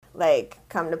like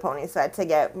come to Pony Sweat to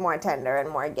get more tender and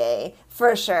more gay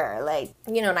for sure. Like,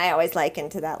 you know, and I always liken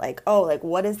to that, like, oh, like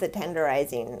what is the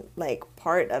tenderizing like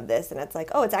part of this? And it's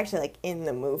like, oh, it's actually like in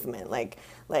the movement. Like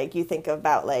you think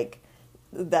about like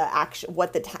the action,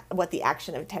 what the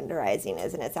action of tenderizing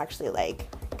is, and it's actually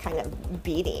like kind of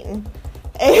beating.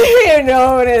 You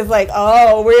know, and it's like,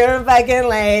 oh, we're fucking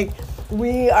like,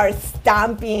 we are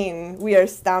stomping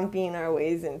our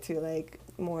ways into like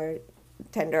more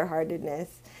tenderheartedness.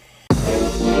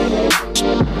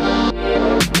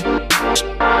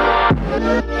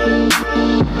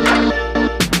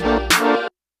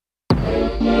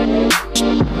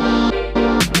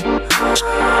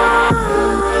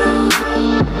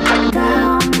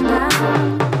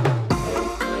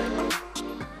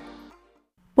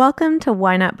 Welcome to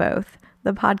Why Not Both,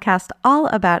 the podcast all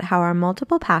about how our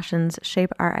multiple passions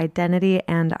shape our identity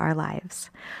and our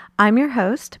lives. I'm your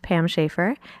host, Pam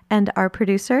Schaefer, and our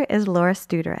producer is Laura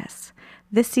Studeris.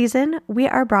 This season, we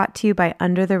are brought to you by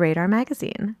Under the Radar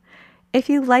magazine. If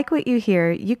you like what you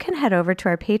hear, you can head over to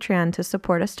our Patreon to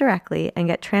support us directly and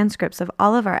get transcripts of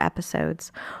all of our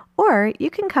episodes, or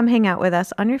you can come hang out with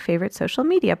us on your favorite social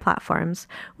media platforms,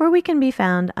 where we can be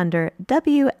found under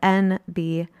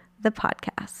WNB the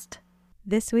podcast.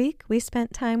 This week, we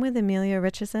spent time with Amelia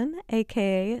Richardson,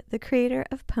 aka the creator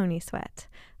of Pony Sweat.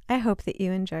 I hope that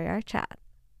you enjoy our chat.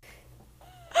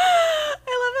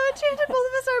 I love how it changed both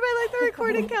of us are by like the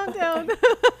recording countdown.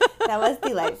 That was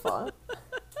delightful.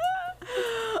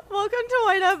 Welcome to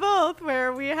Why Not Both,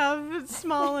 where we have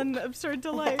small and absurd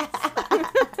delights.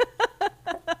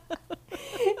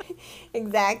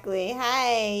 Exactly.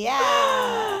 Hi.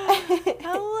 Yeah.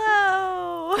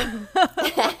 Hello.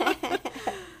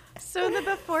 So the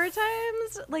before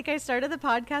times, like I started the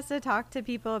podcast to talk to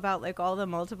people about like all the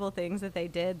multiple things that they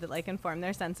did that like inform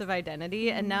their sense of identity.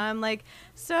 And now I'm like,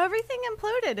 so everything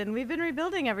imploded and we've been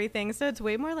rebuilding everything. So it's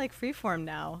way more like freeform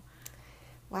now.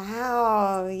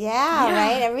 Wow. Yeah,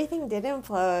 right. Everything did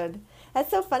implode. That's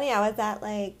so funny. I was at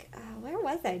like, where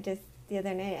was I just the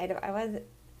other night? I was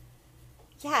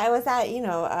at, you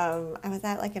know, I was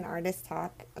at like an artist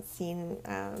talk,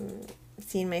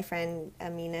 seeing my friend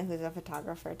Amina, who's a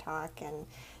photographer, talk, and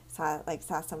saw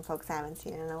some folks I haven't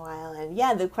seen in a while. And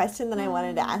yeah, the question that I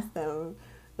wanted to ask them,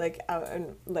 I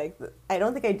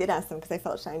don't think I did ask them because I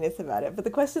felt shyness about it. But the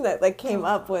question that like came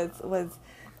up was,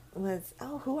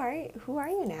 oh, who are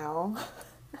you now?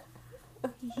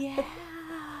 Yeah.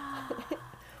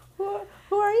 who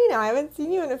are you now? I haven't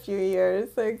seen you in a few years.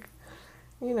 Like,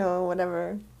 you know,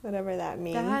 whatever that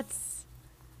means.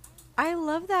 I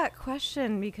love that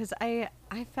question because I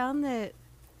found that,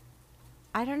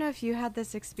 I don't know if you had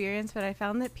this experience, but I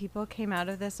found that people came out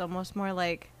of this almost more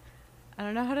like, I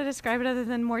don't know how to describe it other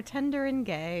than more tender and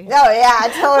gay. Oh,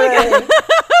 yeah, totally.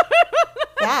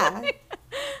 Yeah.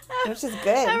 Which is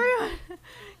good.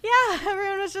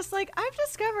 Everyone was just like, I've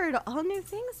discovered all new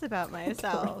things about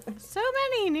myself. So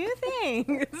many new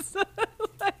things.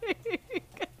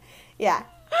 Yeah,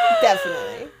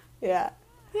 definitely. Yeah.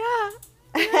 Yeah.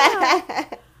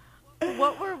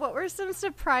 What were some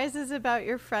surprises about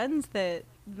your friends that,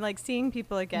 like, seeing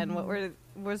people again?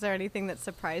 Mm-hmm. Was there anything that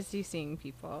surprised you seeing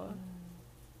people?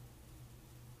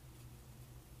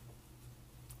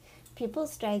 People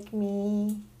strike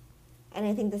me, and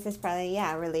I think this is probably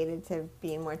related to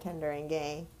being more tender and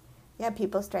gay. Yeah,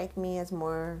 people strike me as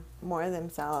more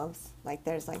themselves. Like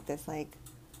there's like this like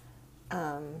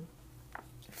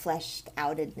fleshed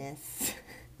outedness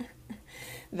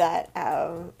that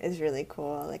is really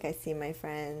cool. Like I see my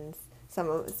friends,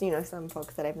 some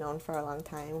folks that I've known for a long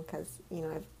time because, you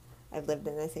know, I've lived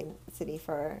in the same city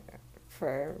for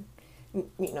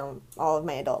you know, all of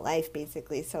my adult life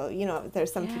basically. So, you know,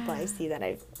 there's some people I see that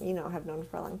I've, you know, have known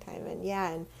for a long time. And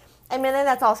and I mean, and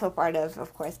that's also part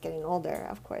of course, getting older,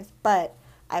 of course. But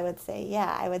I would say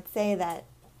that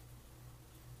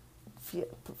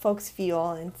folks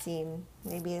feel and seem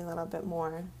maybe a little bit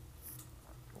more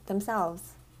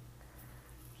themselves.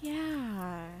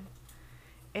 Yeah.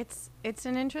 It's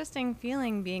an interesting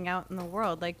feeling being out in the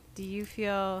world. Like, do you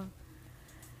feel,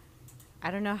 I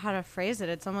don't know how to phrase it.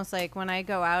 It's almost like when I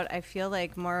go out, I feel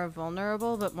like more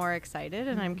vulnerable but more excited.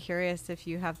 And I'm curious if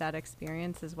you have that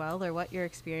experience as well, or what your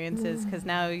experience is, because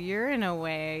now you're in a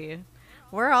way,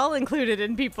 we're all included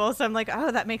in people. So I'm like,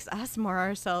 oh, that makes us more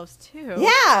ourselves too.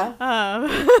 Yeah.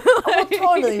 Oh,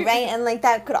 totally, right? And like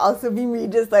that could also be me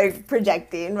just like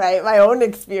projecting, right, my own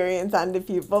experience onto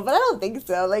people. But I don't think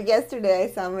so. Like yesterday I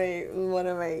saw one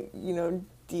of my, you know,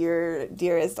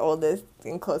 dearest, oldest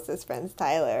and closest friends,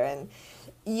 Tyler, and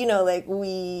you know, like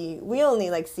we only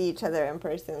like see each other in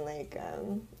person like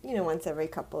you know, once every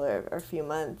couple or few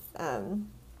months,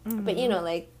 But you know,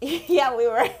 like, yeah, we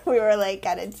were like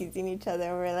kind of teasing each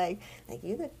other. We were like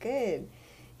you look good.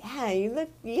 Yeah, you look,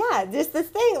 yeah, just this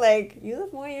thing, like, you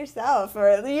look more yourself,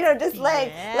 or, you know, just like,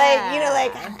 you know,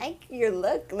 like, I like your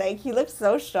look, like, he looked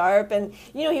so sharp, and,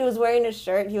 you know, he was wearing a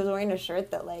shirt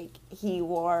that, like, he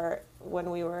wore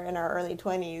when we were in our early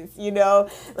 20s, you know,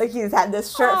 like, he's had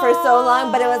this shirt for so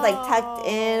long, but it was, like, tucked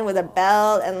in with a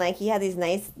belt, and, like, he had these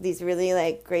really,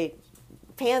 like, great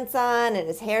pants on, and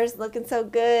his hair's looking so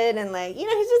good, and, like, you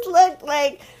know, he just looked,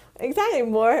 like, exactly,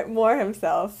 more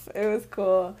himself. It was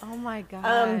cool. Oh my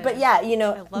god. But yeah, you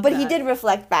know, but that. he did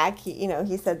reflect back. He, you know,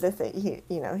 he said this. He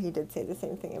did say the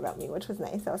same thing about me, which was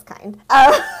nice. That was kind.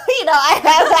 You know,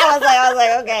 I was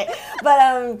like, okay.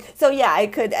 But so yeah, I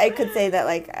could say that,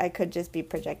 like, I could just be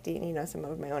projecting, you know, some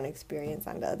of my own experience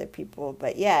onto other people.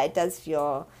 But yeah, it does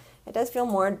feel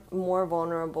more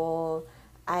vulnerable.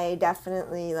 I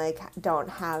definitely, like, don't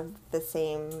have the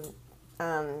same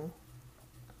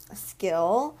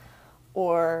skill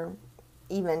or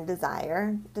even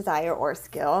desire or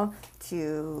skill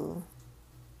to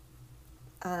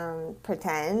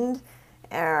pretend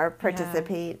or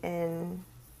participate in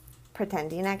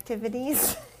pretending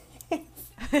activities.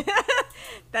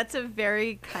 That's a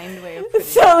very kind way of putting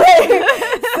it.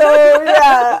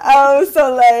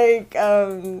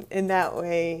 In that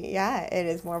way, yeah, it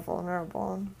is more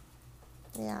vulnerable.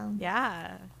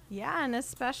 Yeah, and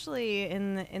especially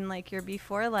in like your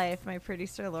before life, my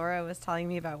producer Laura was telling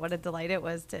me about what a delight it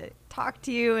was to talk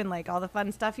to you and, like, all the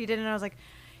fun stuff you did, and I was like,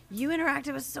 you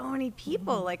interacted with so many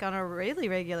people, like, on a really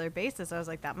regular basis. I was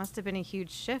like, that must have been a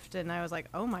huge shift, and I was like,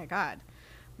 oh my god,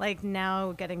 like,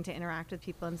 now getting to interact with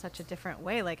people in such a different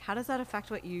way, like, how does that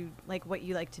affect what you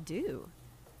like to do?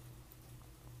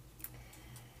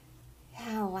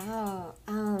 Yeah, wow.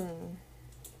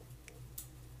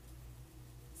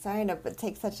 Sorry to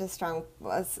take such a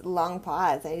long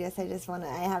pause. I just want to.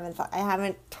 I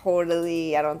haven't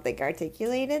totally, I don't think,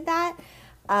 articulated that,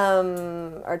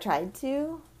 or tried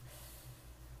to.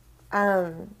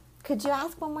 Could you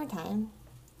ask one more time?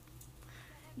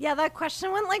 Yeah, that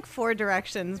question went like 4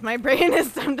 directions. My brain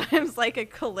is sometimes like a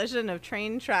collision of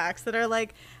train tracks that are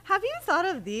like, have you thought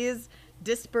of these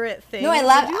disparate things? No, I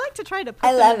love. Would you like to try to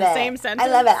put them in the same sentence?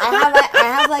 I love it. I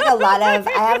have a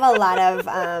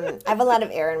lot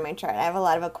of air in my chart. I have a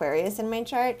lot of Aquarius in my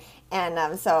chart,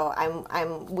 and so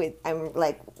I'm with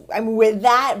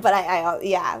that. But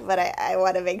I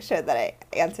want to make sure that I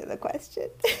answer the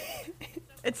question.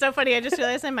 It's so funny. I just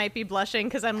realized I might be blushing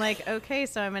because I'm like, okay,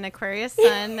 so I'm an Aquarius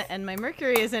sun and my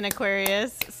Mercury is in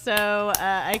Aquarius. So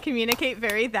I communicate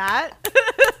very that.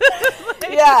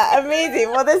 Yeah, amazing.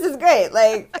 Well, this is great.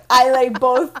 Like, I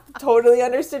both totally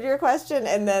understood your question,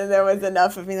 and then there was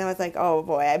enough of me that was like, oh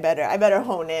boy, I better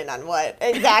hone in on what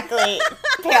exactly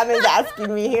Pam is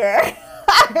asking me here.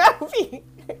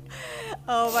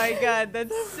 Oh my god,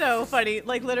 that's so funny.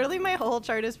 Like, literally my whole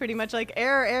chart is pretty much like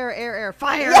air,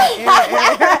 fire, air.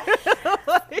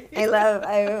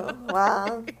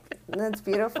 Wow, that's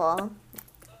beautiful.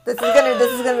 This is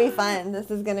gonna be fun.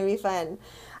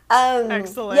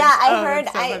 Excellent. Yeah, I heard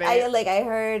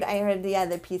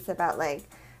the piece about, like,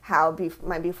 how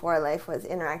my before life was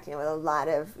interacting with a lot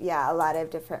of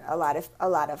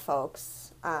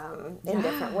folks in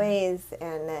different ways,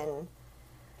 and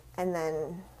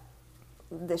then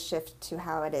the shift to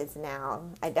how it is now.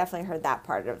 I definitely heard that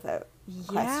part of the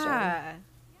question.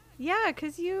 Yeah,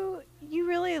 because you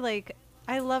really, like,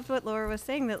 I loved what Laura was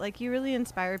saying, that, like, you really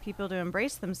inspire people to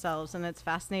embrace themselves, and it's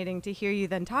fascinating to hear you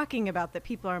then talking about that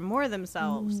people are more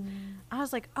themselves. I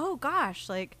was like, oh gosh,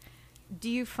 like, do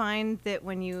you find that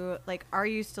when you, like, are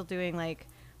you still doing like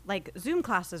Zoom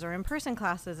classes or in-person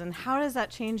classes, and how does that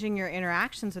changing your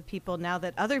interactions with people now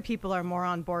that other people are more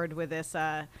on board with this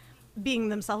being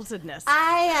themselvesedness?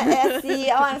 I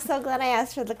see. Oh, I'm so glad I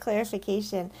asked for the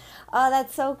clarification. Oh,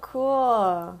 that's so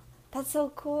cool.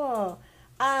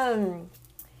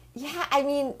 Yeah, I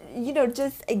mean, you know,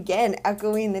 just again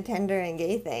echoing the tender and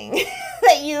gay thing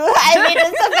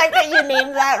just the fact that you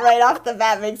named that right off the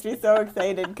bat makes me so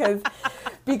excited,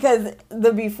 because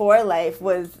the before life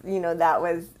was, you know, that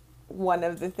was one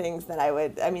of the things that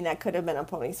that could have been a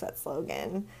Pony Sweat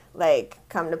slogan, like,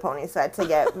 come to Pony Sweat to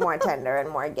get more tender and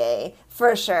more gay,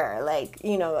 for sure. Like,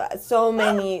 you know, so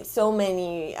many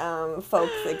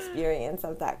folks' experience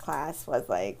of that class was,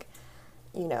 like,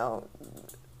 you know,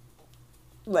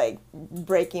 like,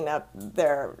 breaking up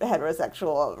their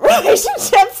heterosexual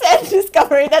relationships and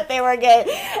discovering that they were gay,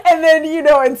 and then, you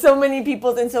know, and so many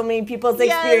people's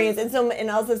experience,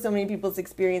 and also so many people's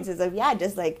experiences of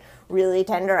just, like, really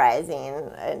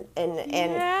tenderizing and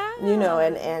you know,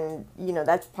 and you know,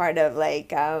 that's part of,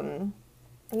 like,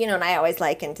 and I always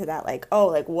liken to that, like, oh,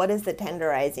 like, what is the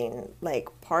tenderizing, like,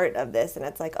 part of this? And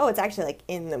it's like, oh, it's actually, like,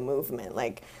 in the movement.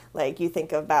 Like you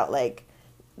think about, like,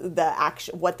 the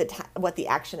action, what the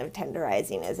action of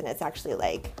tenderizing is, and it's actually,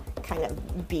 like, kind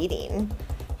of beating.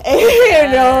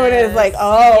 And it's like,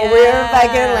 oh, we're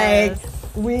fucking, like,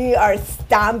 we are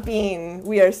stomping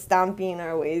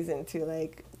our ways into,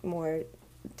 like, more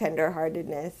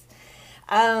tenderheartedness.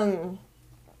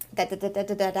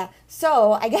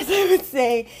 So I guess I would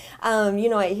say, I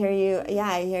hear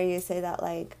you say that,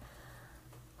 like,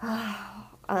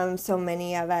 so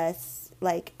many of us,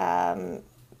 like,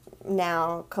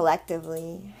 now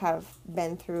collectively have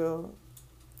been through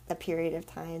a period of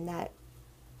time that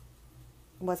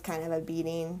was kind of a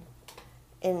beating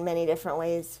in many different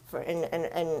ways,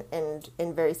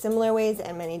 in very similar ways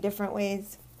and many different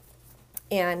ways.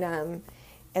 And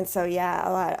so,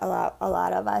 yeah, a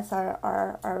lot of us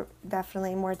are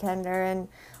definitely more tender and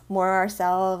more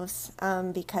ourselves,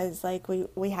 because, like,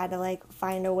 we had to, like,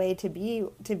 find a way to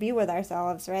be with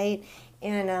ourselves, right?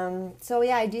 And so,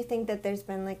 yeah, I do think that there's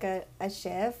been, like, a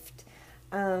shift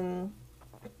in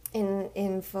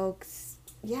folks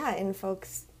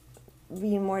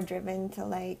being more driven to,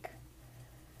 like,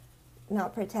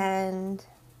 not pretend,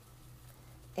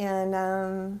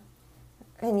 and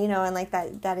like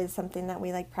that is something that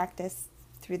we, like, practice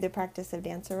through the practice of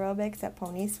dance aerobics at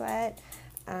Pony Sweat.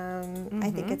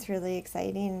 I think it's really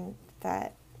exciting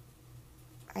that,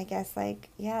 I guess, like,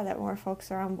 that more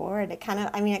folks are on board. It kind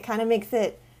of makes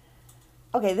it,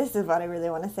 okay, this is what I really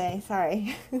want to say.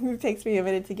 Sorry. It takes me a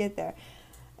minute to get there.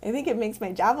 I think it makes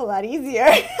my job a lot easier.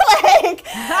 I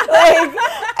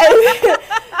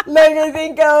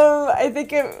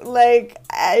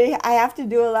have to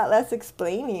do a lot less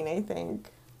explaining, I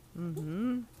think.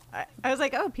 I was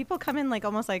like, oh, people come in, like,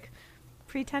 almost like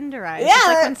pre-tenderized. Yeah. It's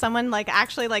like when someone, like,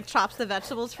 actually, like, chops the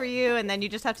vegetables for you, and then you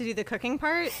just have to do the cooking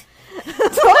part.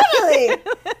 Totally.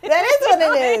 That is what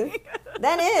it is.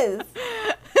 That is.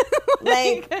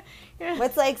 Like,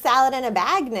 what's, like, salad in a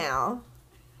bag now?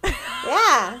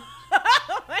 Yeah.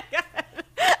 Oh my God.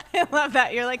 I love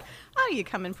that. You're like, oh, you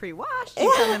come in pre-washed.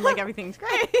 You come in like everything's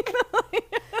great.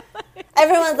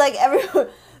 Everyone's like,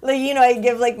 I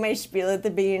give, like, my spiel at the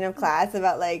beginning of class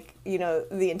about, like,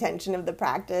 the intention of the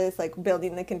practice, like,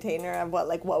 building the container of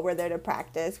what we're there to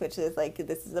practice, which is, like,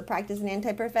 this is a practice in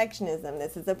anti-perfectionism.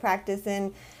 This is a practice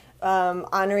in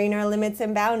honoring our limits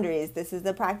and boundaries. This is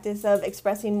the practice of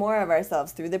expressing more of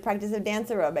ourselves through the practice of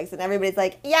dance aerobics. And everybody's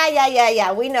like,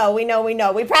 yeah. We know. We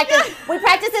practice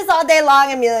this all day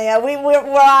long, Amelia. We're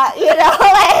like,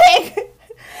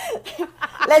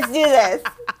 let's do this.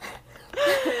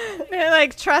 They're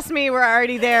like, trust me, we're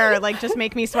already there. Like, just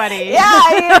make me sweaty. Yeah,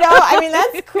 I mean,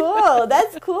 that's cool.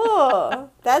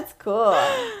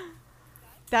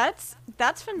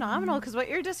 That's phenomenal, because what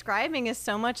you're describing is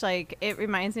so much, like, it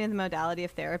reminds me of the modality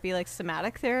of therapy, like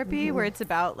somatic therapy, where it's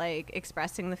about, like,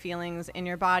 expressing the feelings in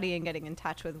your body and getting in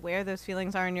touch with where those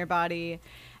feelings are in your body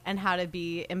and how to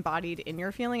be embodied in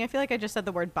your feeling. I feel like I just said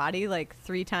the word body like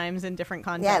 3 times in different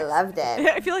contexts. Yeah, I loved it.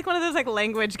 I feel like one of those, like,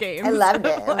 language games. I loved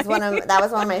it. That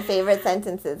was one of my favorite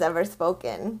sentences ever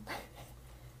spoken.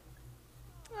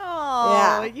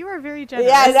 Oh, yeah. You are very generous.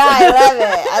 Yeah, no, I love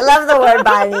it. I love the word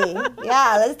body.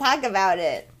 Yeah, let's talk about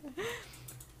it.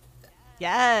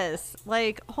 Yes,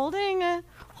 like holding that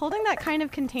kind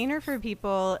of container for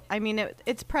people. I mean,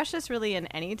 it's precious really in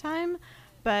any time,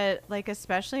 but, like,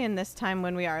 especially in this time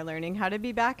when we are learning how to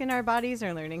be back in our bodies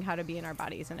or learning how to be in our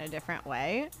bodies in a different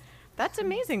way. That's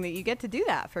amazing that you get to do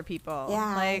that for people.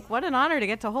 Yeah. Like, what an honor to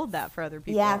get to hold that for other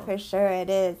people. Yeah, for sure it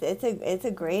is. It's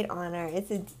a great honor.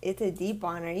 It's a deep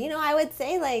honor. I would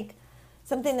say, like,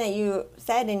 something that you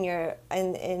said in your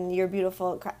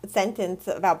beautiful sentence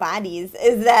about bodies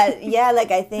is that,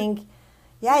 I think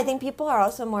people are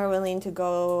also more willing to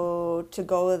go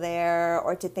there,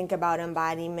 or to think about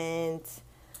embodiment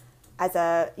as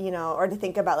a, or to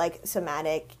think about, like,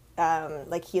 somatic,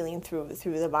 like, healing through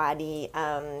the body.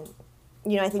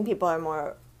 I think people are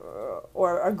more,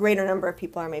 or a greater number of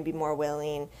people are maybe more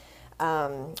willing,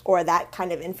 or that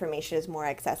kind of information is more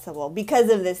accessible because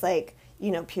of this, like,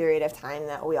 period of time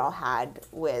that we all had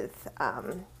with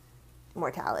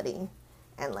mortality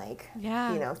and, like,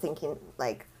 thinking,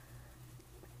 like,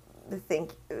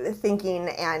 thinking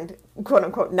and quote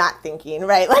unquote not thinking,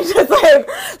 right? Like, just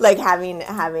like having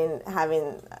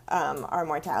our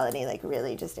mortality, like,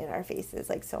 really just in our faces,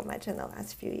 like, so much in the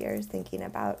last few years, thinking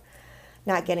about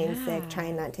not getting sick,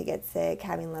 trying not to get sick,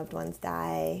 having loved ones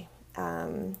die,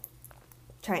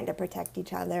 trying to protect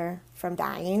each other from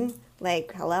dying.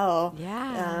 Like, hello.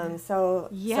 Yeah. It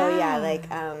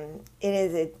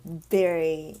is a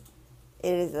very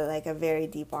it is like a very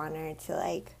deep honor to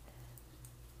like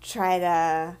try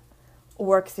to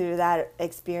work through that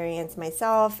experience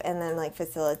myself, and then like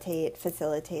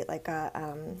facilitate like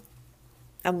a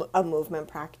movement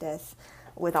practice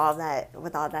with all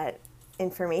that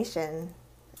information.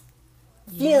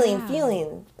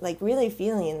 Feeling like really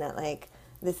feeling that like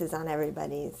this is on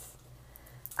everybody's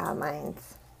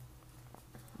minds.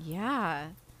 Yeah,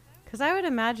 because I would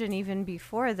imagine even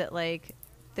before that, like,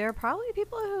 there are probably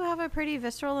people who have a pretty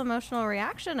visceral emotional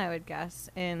reaction, I would guess,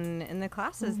 in the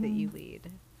classes that you lead.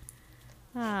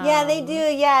 Yeah, they do.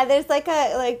 Yeah, there's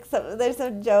there's a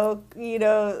joke, you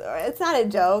know, or it's not a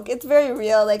joke. It's very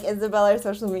real. Like Isabel, our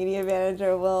social media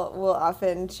manager, will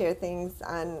often share things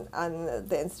on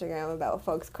the Instagram about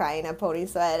folks crying at Pony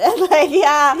Sweat. And like,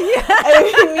 yeah.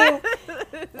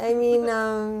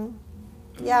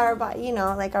 Yeah, our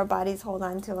bodies hold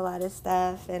on to a lot of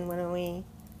stuff, and when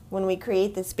we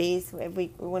create the space,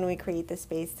 when we create the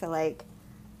space to like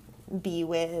be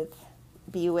with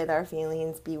our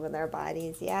feelings, be with our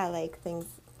bodies, yeah, like things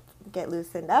get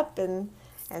loosened up, and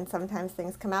sometimes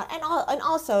things come out, and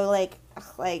also like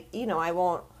you know, I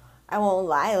won't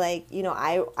lie, like, you know,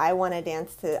 I want to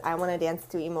dance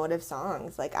to emotive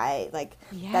songs, like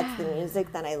that's the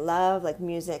music that I love. Like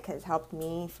music has helped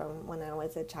me from when I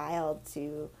was a child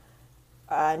to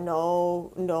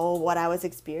know what I was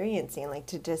experiencing, like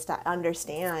to just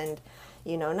understand,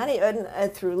 you know, not even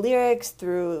through lyrics,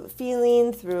 through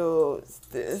feeling, through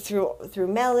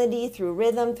melody, through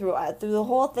rhythm, through the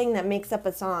whole thing that makes up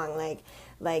a song.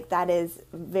 Like that is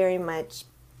very much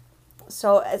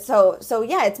so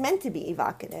yeah, it's meant to be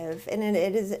evocative, and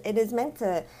it is meant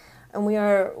to, and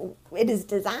it is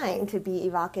designed to be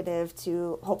evocative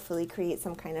to hopefully create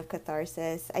some kind of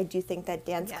catharsis. I do think that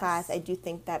dance class, I do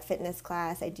think that fitness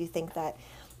class, I do think that,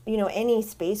 you know, any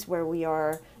space where we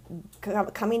are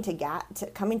coming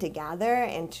together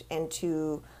and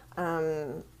to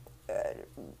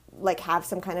like have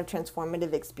some kind of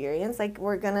transformative experience, like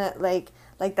we're gonna like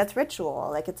that's ritual,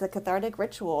 like it's a cathartic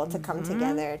ritual to come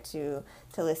together to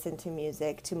listen to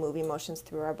music, to move emotions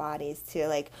through our bodies, to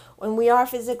like when we are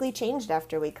physically changed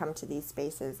after we come to these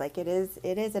spaces, like it is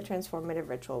a transformative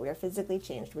ritual. We are physically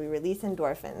changed, we release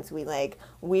endorphins,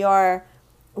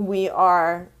 we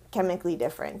are chemically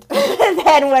different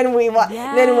than when we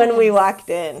walked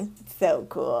in. So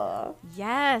cool.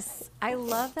 Yes, I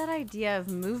love that idea of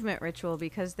movement ritual,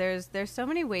 because there's so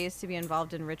many ways to be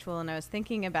involved in ritual, and I was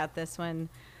thinking about this when,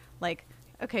 like,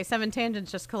 okay, 7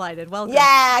 tangents just collided. Welcome.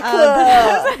 Yeah,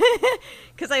 cool.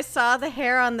 Because I saw the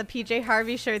hair on the PJ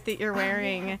Harvey shirt that you're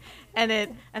wearing, and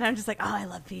I'm just like, oh, I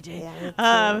love PJ.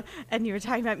 Yeah, and you were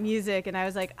talking about music, and I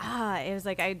was like, it was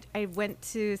like I went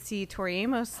to see Tori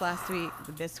Amos yes.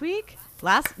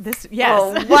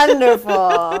 Oh,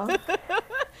 wonderful.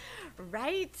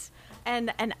 Right.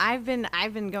 And I've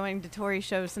been going to Tori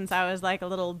shows since I was like a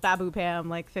little Babu Pam,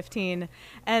 like 15,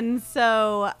 and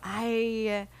so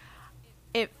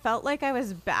it felt like I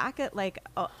was back at like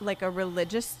a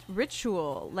religious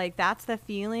ritual. Like that's the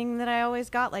feeling that I always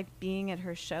got, like being at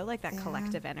her show, like that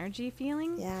collective energy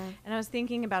feeling. Yeah. And I was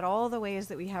thinking about all the ways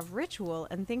that we have ritual,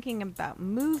 and thinking about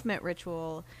movement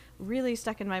ritual really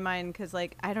stuck in my mind, because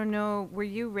like, I don't know, were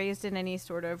you raised in any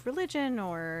sort of religion,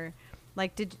 or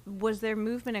like was there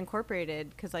movement incorporated?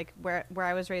 Because like where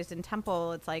I was raised in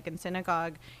temple, it's like in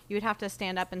synagogue, you would have to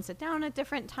stand up and sit down at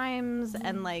different times,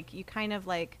 and like you kind of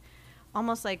like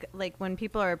almost like when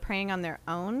people are praying on their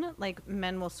own, like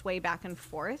men will sway back and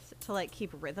forth to like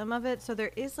keep rhythm of it. So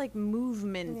there is like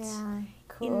movement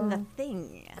in the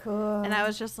thing. Cool. And I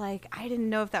was just like, I didn't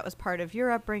know if that was part of your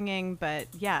upbringing, but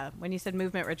yeah, when you said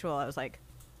movement ritual, I was like,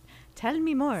 tell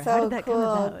me more. So how did that come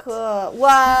about? Cool.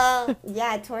 Well,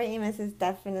 yeah, Tori Amos is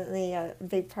definitely a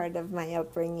big part of my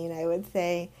upbringing, I would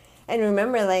say. And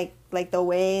remember, like the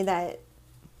way that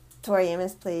Tori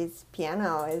Amos plays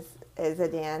piano is a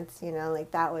dance, you know, like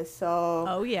that was so.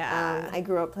 Oh yeah. I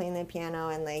grew up playing the piano,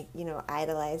 and like, you know,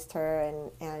 idolized her,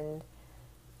 and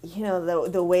you know,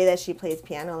 the way that she plays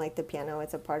piano, like the piano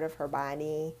is a part of her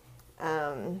body.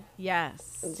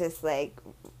 Yes. Just like,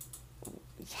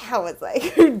 yeah, it's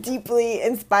like deeply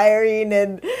inspiring,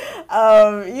 and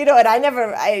you know, and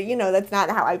I you know, that's not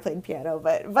how I played piano,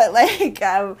 but like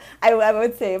I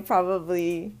would say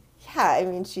probably, yeah, I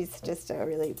mean, she's just a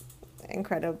really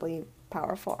incredibly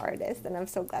powerful artist, and I'm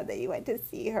so glad that you went to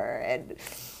see her, and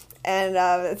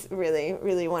it's really,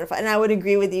 really wonderful. And I would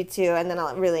agree with you too, and then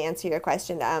I'll really answer your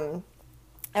question.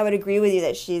 I would agree with you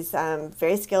that she's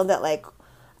very skilled at like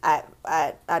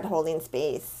at holding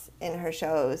space in her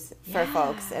shows for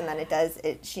folks, and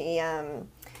that she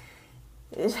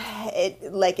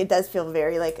it does feel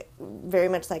very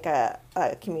much like a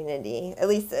community, at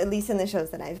least in the shows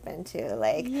that I've been to,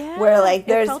 where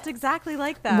there's, it felt exactly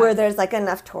like that, where there's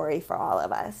enough Tori for all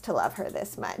of us to love her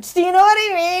this much. Do you know what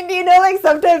I mean? Do you know,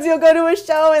 sometimes you'll go to a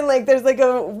show and there's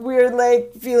a weird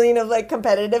feeling of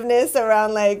competitiveness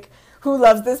around who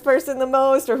loves this person the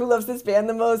most, or who loves this band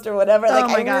the most, or whatever. Oh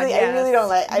my God, yes. I really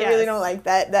don't like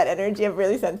that energy. I'm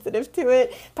really sensitive to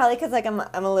it. Probably because I'm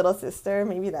a little sister.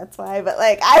 Maybe that's why. But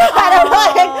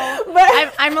I don't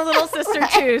know. I'm a little sister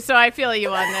too, so I feel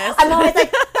you on this. I'm always there's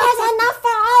enough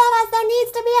for all of us. There needs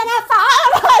to be enough for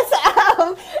all of us.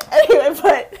 Anyway,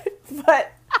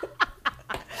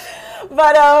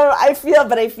 but I feel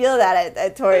that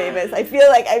at Tori Amos. I feel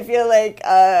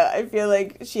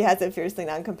like she has a fiercely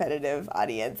non-competitive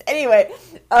audience. Anyway,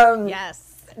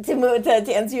 yes.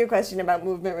 To answer your question about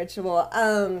movement ritual,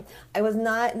 I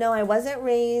wasn't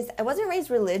raised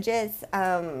religious.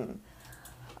 But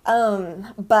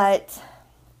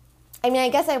I mean, I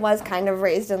guess I was kind of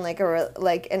raised in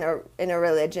in a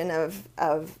religion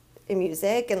of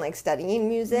music and studying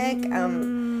music.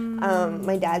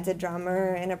 My dad's a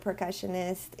drummer and a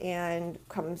percussionist and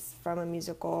comes from a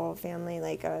musical family,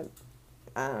 he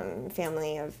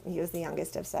was the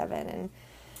youngest of 7, and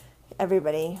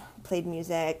everybody played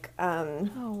music.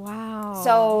 Oh wow.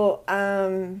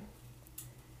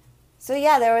 So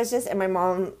yeah, there was just, and my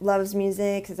mom loves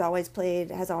music, has always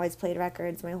played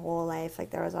records my whole life.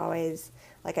 There was always,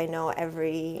 I know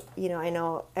every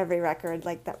record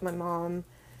that my mom,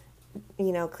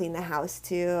 cleaned the house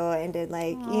to and did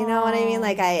you know what I mean?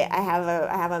 I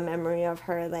have a memory of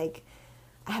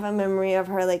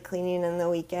her, cleaning in the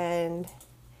weekend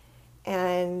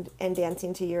and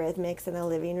dancing to Eurythmics in the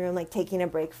living room, taking a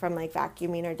break from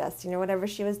vacuuming or dusting or whatever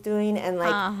she was doing, and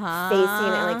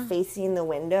facing the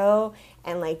window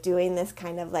and doing this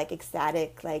kind of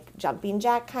ecstatic jumping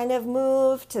jack kind of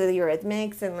move to the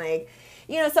Eurythmics, and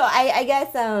so I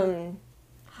guess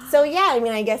so yeah, I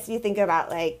mean, I guess you think about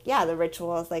the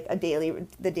rituals,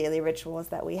 the daily rituals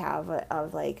that we have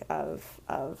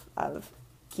of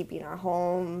keeping our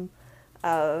home,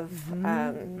 of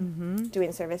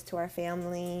doing service to our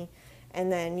family.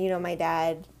 And then, my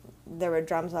dad, there were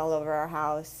drums all over our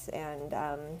house, and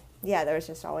there was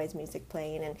just always music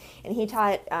playing. And he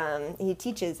he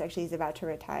teaches, actually he's about to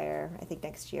retire, I think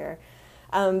next year,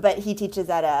 but he teaches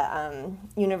at a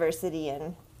university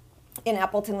in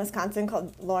Appleton, Wisconsin,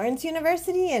 called Lawrence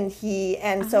University, and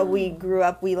so we grew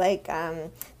up. We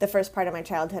the first part of my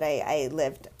childhood,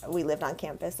 we lived on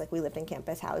campus, we lived in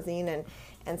campus housing,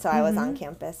 and so I was on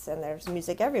campus, and there's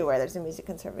music everywhere. There's a music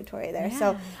conservatory there. Yeah.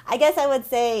 So I guess I would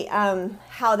say and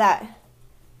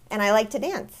I like to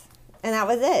dance, and that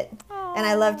was it. Aww. And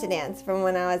I loved to dance from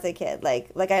when I was a kid. I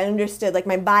understood,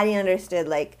 my body understood,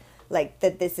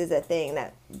 that this is a thing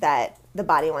that the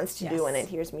body wants to do when it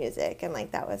hears music, and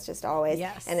that was just always,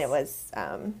 and it was,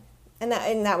 and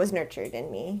that was nurtured in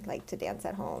me, to dance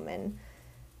at home, and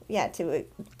to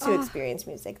experience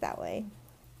music that way.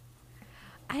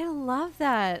 I love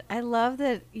that. I love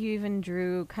that you even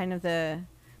drew kind of the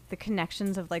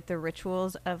connections of the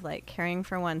rituals of caring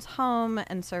for one's home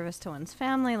and service to one's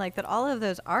family, that all of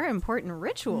those are important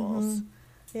rituals.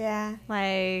 Mm-hmm. Yeah.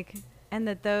 And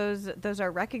that those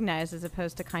are recognized as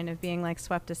opposed to kind of being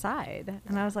swept aside.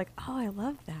 And I was like, oh, I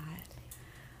love that.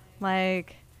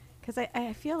 Because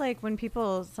I feel when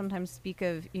people sometimes speak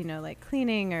of,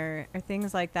 cleaning or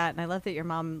things like that, and I love that your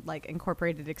mom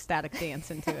incorporated ecstatic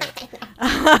dance into it.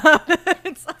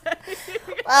 It's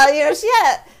well,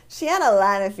 she had a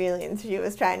lot of feelings she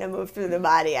was trying to move through the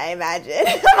body, I imagine.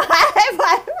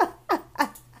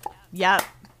 Yep.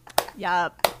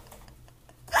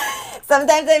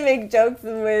 Sometimes I make jokes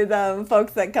with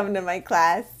folks that come to my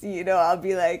class. I'll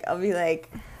be like,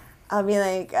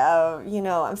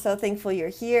 I'm so thankful you're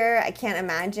here. I can't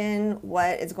imagine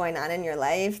what is going on in your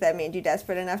life that made you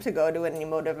desperate enough to go to an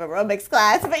emotive aerobics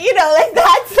class. But that's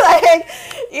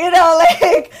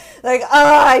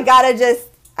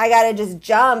I gotta just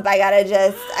jump. I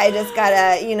just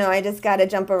gotta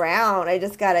jump around. I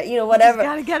just gotta, whatever.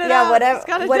 Gotta get it out.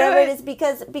 Whatever it is,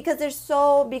 because there's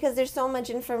so much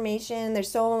information.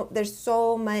 There's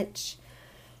so much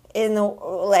in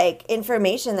the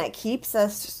information that keeps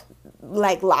us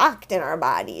locked in our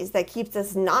bodies, that keeps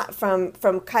us not from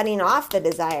cutting off the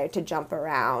desire to jump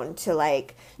around, to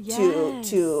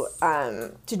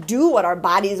to do what our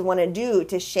bodies want to do,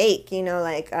 to shake,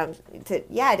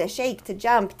 to shake, to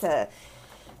jump, to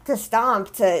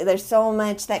stomp, there's so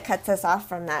much that cuts us off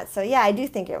from that. So yeah, I do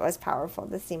think it was powerful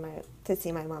to see my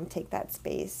mom take that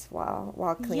space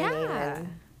while cleaning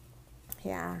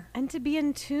Yeah. And to be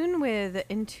in tune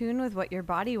with what your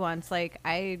body wants. Like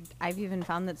I've even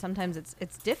found that sometimes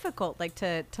it's difficult, like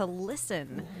to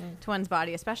listen to one's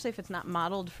body, especially if it's not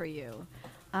modeled for you.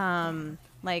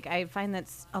 Like I find that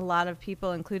a lot of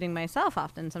people, including myself,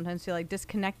 often sometimes feel like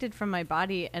disconnected from my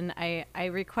body, and I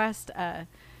request.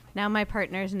 Now my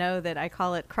partners know that I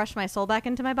call it crush my soul back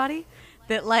into my body.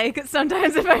 That like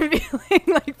sometimes if I'm feeling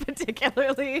like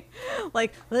particularly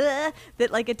like that,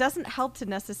 like it doesn't help to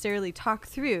necessarily talk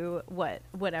through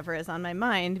whatever is on my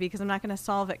mind, because I'm not going to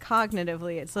solve it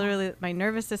cognitively. It's literally my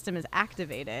nervous system is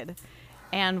activated,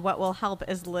 and what will help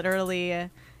is literally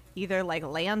either like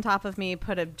lay on top of me,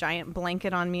 put a giant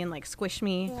blanket on me and like squish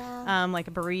me, like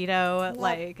a burrito,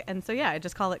 like, and so I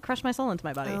just call it crush my soul into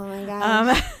my body. Oh my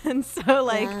gosh. And so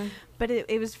like, but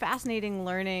it was fascinating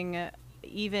learning.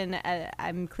 Even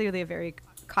I'm clearly a very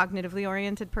cognitively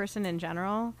oriented person in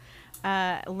general.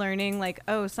 Learning like,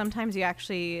 oh, sometimes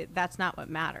that's not what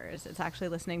matters. It's actually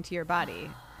listening to your body.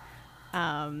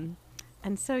 And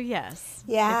so yes,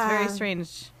 it's very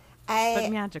strange.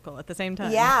 But magical at the same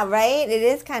time. Yeah, right? It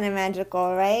is kind of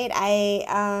magical, right?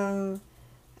 I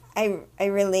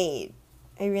relate.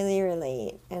 I really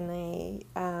relate. And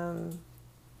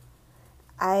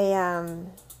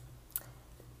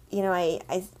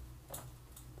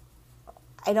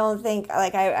I don't think,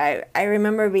 like, I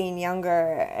remember being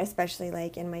younger, especially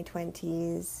like in my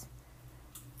 20s,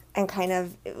 and kind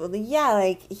of,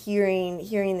 like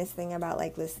hearing this thing about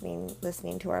like listening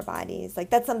to our bodies. Like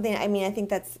that's something, I mean, I think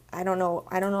that's, I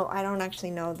don't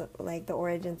actually know the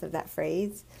origins of that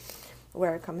phrase,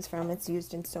 where it comes from. It's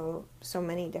used in so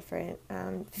many different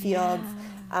fields.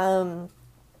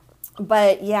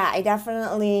 But yeah, I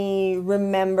definitely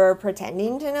remember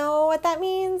pretending to know what that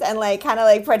means, and like kind of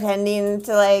like pretending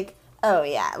to like, oh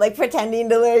yeah, like pretending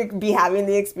to like be having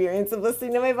the experience of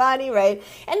listening to my body, right?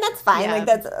 And that's fine. Yeah. Like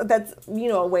that's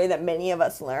a way that many of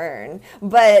us learn.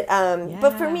 But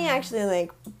but for me, actually,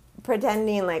 like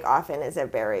pretending like often is a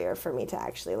barrier for me to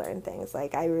actually learn things.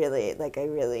 Like I really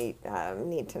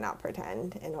need to not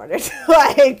pretend in order to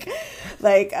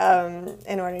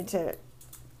in order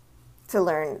to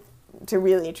learn, to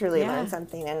really truly learn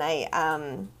something. And I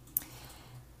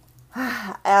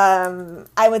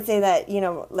would say that,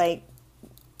 like,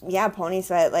 pony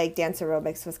sweat, like dance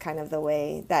aerobics was kind of the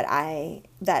way that I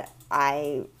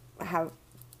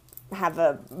have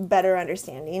a better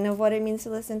understanding of what it means to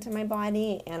listen to my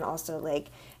body, and also like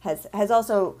has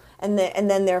also and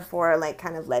then therefore like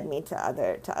kind of led me to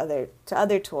other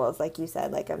tools, like you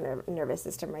said, like a nervous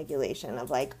system regulation of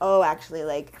like, oh, actually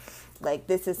like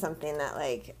this is something that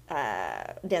like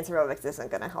dance aerobics isn't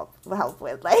going to help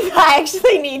with. Like I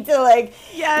actually need to like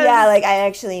I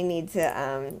actually need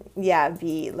to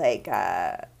be like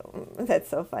that's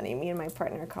so funny. Me and my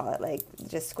partner call it like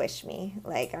just squish me.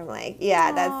 Like I'm like,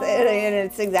 that's it, and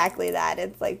it's exactly that.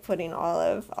 It's like putting all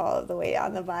of the weight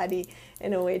on the body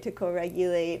in a way to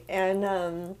co-regulate,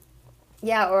 and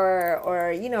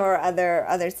or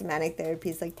other somatic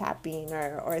therapies like tapping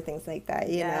or things like that,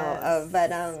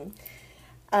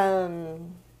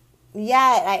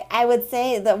 I would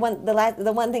say the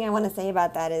one thing I want to say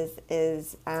about that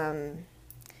is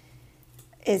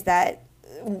that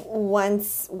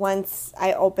once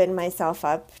I opened myself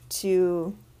up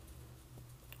to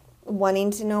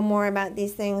wanting to know more about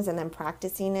these things, and then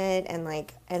practicing it, and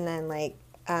then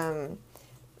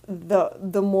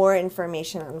the more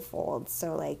information unfolds.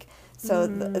 So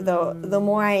the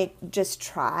more I just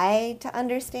try to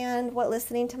understand what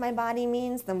listening to my body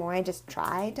means, the more I just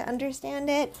try to understand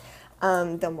it,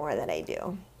 the more that I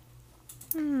do.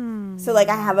 So like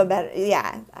I have a better,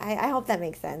 I hope that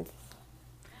makes sense.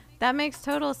 That makes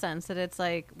total sense, that it's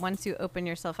like once you open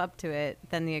yourself up to it,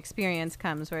 then the experience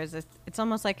comes. Whereas it's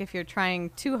almost like if you're trying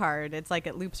too hard, it's like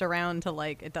it loops around to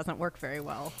like it doesn't work very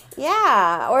well.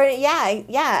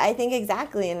 I think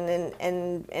exactly. And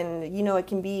it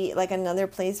can be like another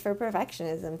place for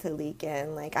perfectionism to leak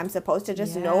in. Like I'm supposed to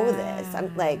just know this.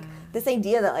 I'm like this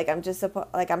idea that like I'm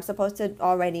supposed to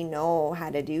already know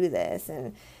how to do this,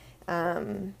 and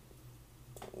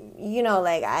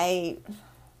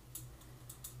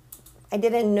I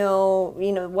didn't know,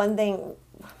 one thing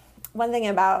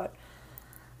about,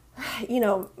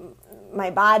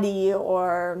 my body,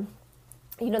 or,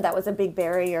 that was a big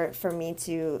barrier for me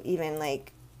to even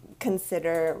like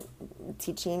consider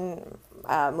teaching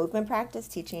movement practice,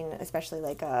 teaching especially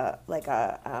like an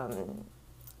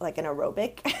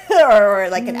aerobic or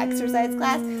like an exercise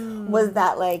class, was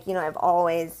that like, I've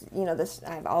always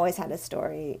had a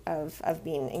story of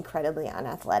being incredibly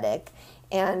unathletic,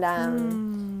 and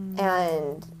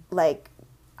like,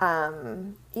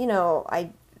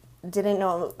 didn't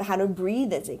know how to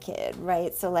breathe as a kid,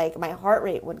 right? So like my heart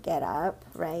rate would get up,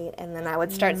 right? And then I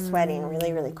would start sweating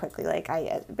really, really quickly. Like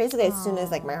I basically as soon as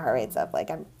like my heart rate's up,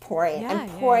 like I'm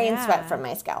pouring sweat from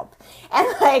my scalp. And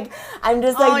like I'm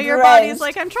just like your drenched. body's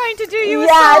like, I'm trying to do you a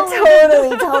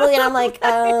solid. Totally. And I'm like,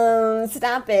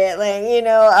 stop it. Like, you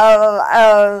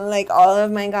know, like all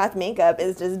of my goth makeup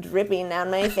is just dripping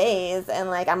down my face and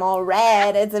like I'm all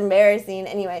red. It's embarrassing.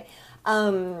 Anyway,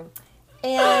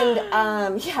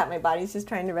 yeah, my body's just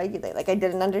trying to regulate. Like, I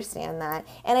didn't understand that.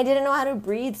 And I didn't know how to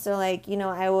breathe. So, like, you know,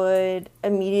 I would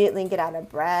immediately get out of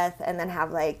breath and then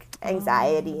have, like,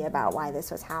 anxiety about why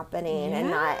this was happening and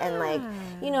like,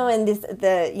 you know, and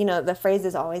the phrase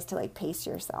is always to, like, pace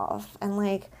yourself. And,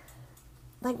 like,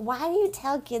 why do you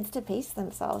tell kids to pace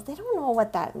themselves? They don't know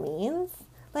what that means.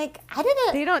 Like,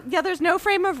 there's no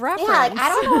frame of reference. Yeah, like, I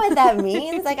don't know what that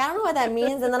means. Like, I don't know what that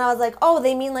means. And then I was like, oh,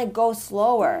 they mean, like, go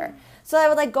slower. So I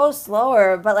would, like, go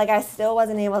slower, but, like, I still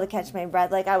wasn't able to catch my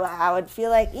breath. Like, I would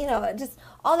feel like, you know, just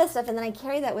all this stuff. And then I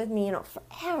carried that with me, you know,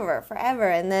 forever.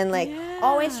 And then, like,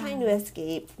 always trying to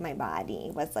escape my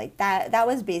body was, like, that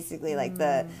was basically, like,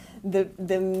 the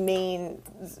main,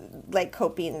 like,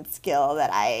 coping skill that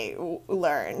I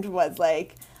learned was,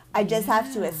 like, I just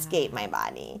have to escape my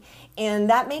body. And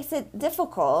that makes it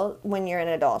difficult when you're in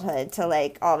adulthood to,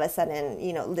 like, all of a sudden,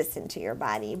 you know, listen to your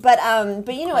body. But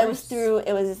you know, it was through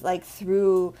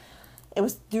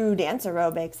dance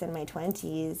aerobics in my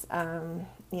 20s.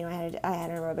 You know, I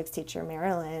had an aerobics teacher,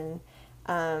 Marilyn,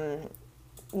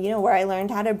 you know, where I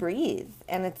learned how to breathe.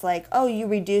 And it's like, oh, you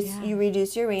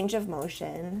reduce your range of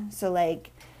motion. So,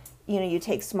 like, you know, you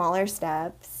take smaller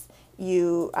steps.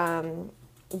 You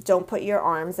don't put your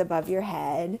arms above your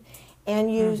head,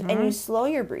 and you slow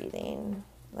your breathing.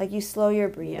 Like, you slow your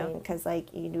breathing because,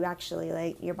 like, you do actually,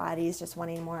 like, your body is just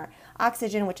wanting more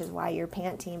oxygen, which is why you're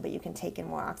panting, but you can take in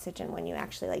more oxygen when you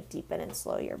actually, like, deepen and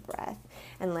slow your breath.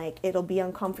 And, like, it'll be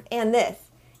uncomfortable. And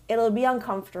it'll be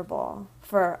uncomfortable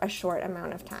for a short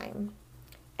amount of time.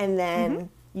 And then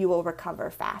you will recover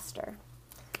faster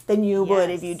than you would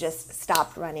if you just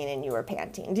stopped running and you were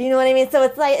panting. Do you know what I mean? So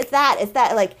it's like, it's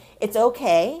that, like, it's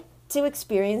okay to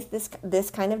experience this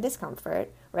kind of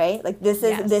discomfort, right? Like, this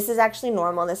is actually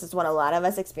normal. This is what a lot of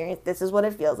us experience. This is what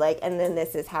it feels like. And then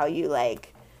this is how you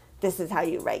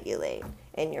regulate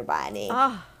in your body.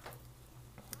 I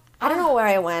don't know where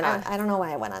I went. I don't know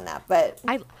why I went on that, but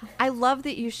I love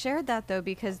that you shared that, though,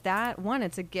 because that, one,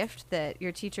 it's a gift that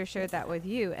your teacher shared that with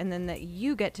you, and then that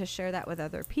you get to share that with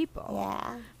other people.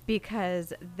 Yeah.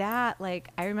 Because that, like,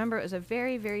 I remember it was a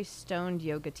very, very stoned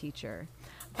yoga teacher,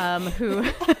 who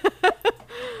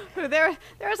there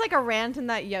was like a rant in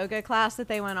that yoga class that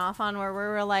they went off on where we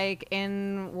were like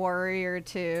in Warrior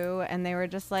 2, and they were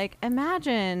just like,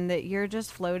 imagine that you're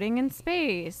just floating in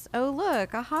space. Oh,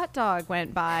 look, a hot dog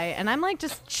went by. And I'm like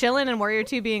just chilling in Warrior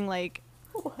 2 being like,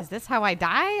 is this how I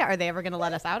die? Are they ever going to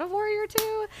let us out of Warrior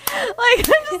 2? Like, I'm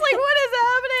just like, what is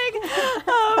happening?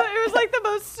 It was like the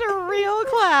most surreal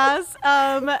class.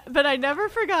 But I never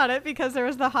forgot it because there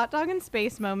was the hot dog in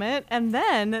space moment. And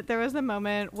then there was the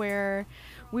moment where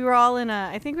we were all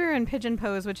I think we were in pigeon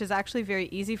pose, which is actually very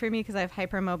easy for me because I have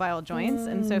hypermobile joints.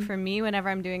 And so for me, whenever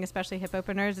I'm doing especially hip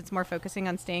openers, it's more focusing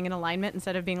on staying in alignment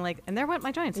instead of being like, and there went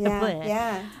my joints.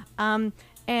 Yeah.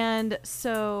 And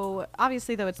so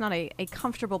obviously, though, it's not a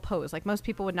comfortable pose. Like, most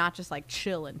people would not just like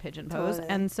chill in pigeon pose.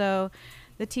 Totally. And so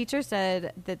the teacher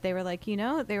said that they were like,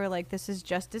 this is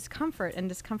just discomfort, and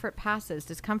discomfort passes.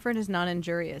 Discomfort is not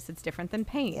injurious. It's different than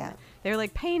pain. Yeah. They were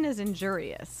like, pain is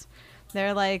injurious.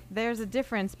 They're like, there's a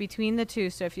difference between the two.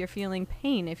 So if you're feeling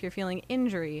pain, if you're feeling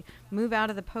injury, move out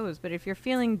of the pose. But if you're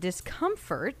feeling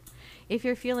discomfort, if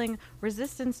you're feeling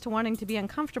resistance to wanting to be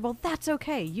uncomfortable, that's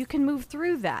okay. You can move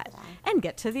through that and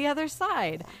get to the other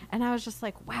side. And I was just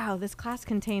like, wow, this class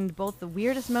contained both the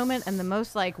weirdest moment and the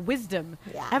most like wisdom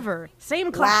ever.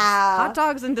 Same class. Wow. Hot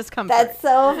dogs and discomfort.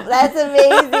 That's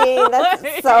amazing.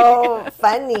 That's so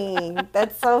funny.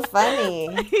 That's so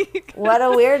funny. What a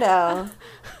weirdo.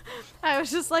 I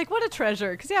was just like, what a treasure.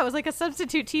 Because, it was like a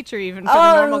substitute teacher even for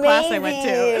the normal class I went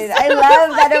to. I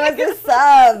love that it was a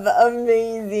sub.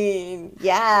 Amazing.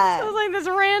 Yeah. So it was like this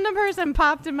random person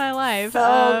popped in my life.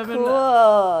 So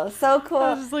cool. So cool.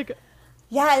 I was just like...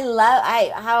 Yeah, I love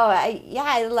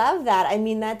that. I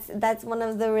mean, that's one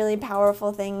of the really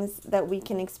powerful things that we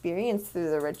can experience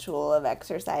through the ritual of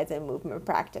exercise and movement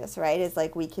practice, right? Is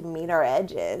like we can meet our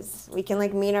edges. We can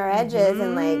like meet our edges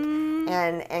and like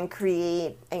and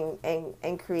create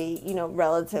create, you know,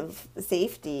 relative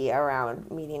safety around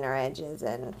meeting our edges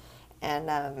and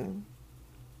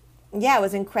yeah, it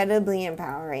was incredibly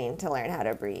empowering to learn how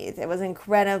to breathe. It was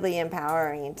incredibly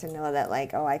empowering to know that,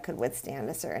 like, oh, I could withstand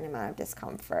a certain amount of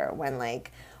discomfort when,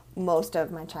 like, most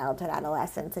of my childhood,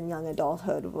 adolescence, and young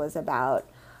adulthood was about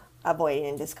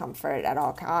avoiding discomfort at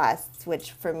all costs,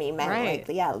 which for me meant, like,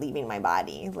 yeah, leaving my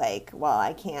body. Like, well,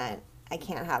 I can't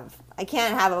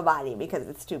have a body because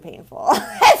it's too painful.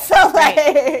 So,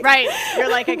 like, right.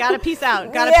 You're like, I gotta peace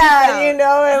out. Peace out. You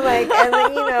know, and like, and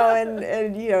like, you know,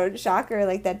 and you know, shocker,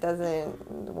 like that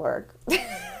doesn't work.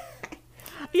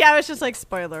 Yeah, it was just like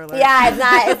spoiler alert. Yeah,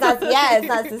 it's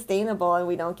not sustainable, and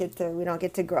we don't get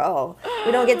to grow.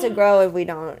 We don't get to grow if we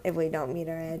don't meet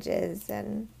our edges,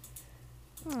 and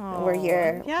we're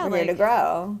here to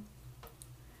grow.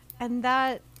 And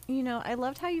that, you know, I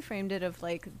loved how you framed it of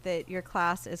like that your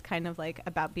class is kind of like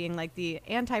about being like the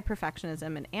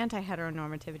anti-perfectionism and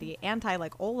anti-heteronormativity, anti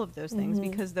like all of those things,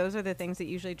 because those are the things that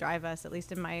usually drive us, at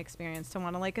least in my experience, to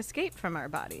want to like escape from our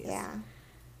bodies. Yeah.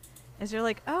 Is you're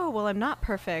like, oh, well, I'm not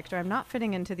perfect, or I'm not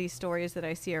fitting into these stories that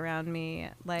I see around me,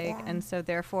 like, and so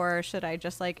therefore should I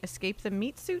just like escape the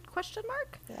meat suit ?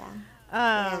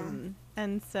 Yeah.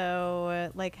 And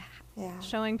so like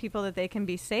showing people that they can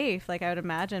be safe, like I would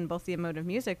imagine both the emotive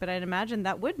music, but I'd imagine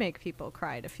that would make people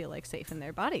cry to feel like safe in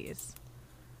their bodies.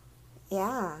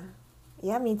 Yeah.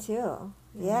 Yeah, me too.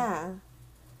 Yeah.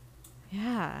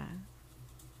 Yeah.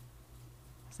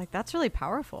 It's like, that's really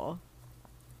powerful.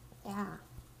 Yeah.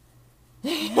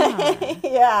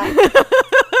 Yeah.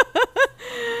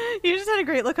 You just had a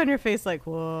great look on your face, like,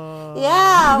 whoa.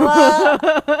 Yeah, well,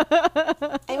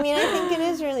 I mean, I think it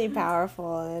is really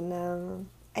powerful, and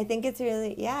I think it's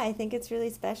really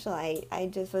special. I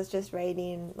was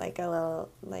writing like a little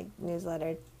like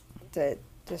newsletter to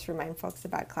just remind folks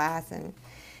about class, and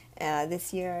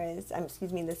this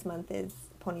month is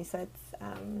Pony Sweat's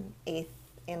 8th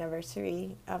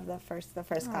anniversary of the first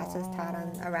class was taught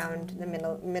on around the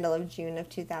middle of June of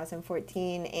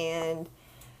 2014, and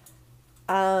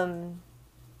and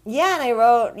I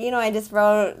wrote, I just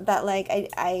wrote that, like,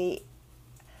 I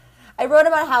wrote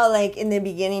about how, like, in the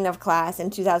beginning of class in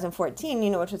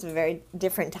 2014, which was a very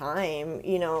different time,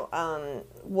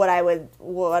 what I would,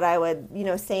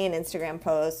 say in Instagram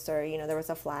posts, or, there was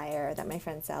a flyer that my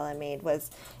friend Sella made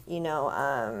was,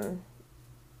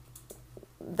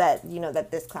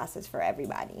 that this class is for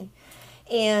everybody.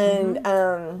 And,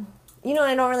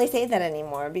 I don't really say that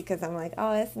anymore because I'm like,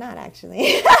 oh, it's not actually.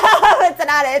 it's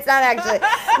not actually.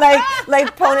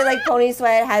 like Pony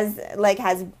Sweat has, like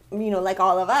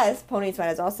all of us, Pony Sweat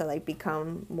has also, like,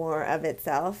 become more of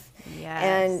itself.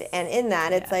 Yes. And in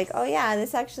that, it's like, oh, yeah,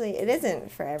 this actually, it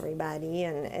isn't for everybody,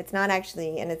 and it's not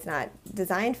actually, and it's not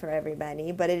designed for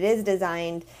everybody, but it is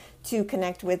designed to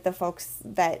connect with the folks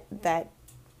that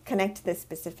connect to this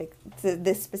specific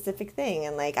thing.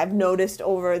 And, like, I've noticed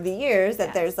over the years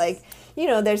that there's, like,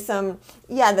 there's some,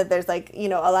 that there's, like, a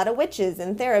lot of witches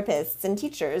and therapists and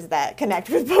teachers that connect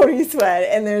with Pony Sweat,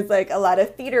 and there's, like, a lot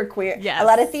of theater queers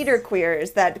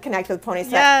that connect with Pony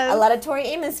Sweat, a lot of Tori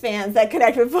Amos fans that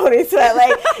connect with Pony Sweat,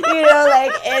 like,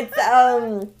 like, it's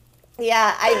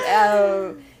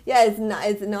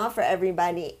it's not for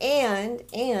everybody,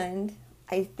 and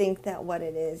I think that what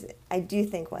it is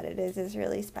is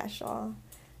really special.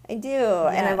 I do.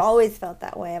 Yes. And I've always felt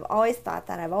that way. I've always thought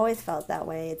that. I've always felt that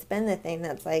way. It's been the thing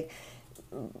that's, like,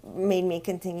 made me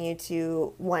continue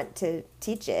to want to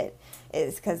teach it,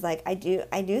 is because, like, I do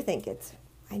think it's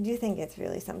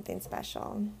really something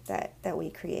special that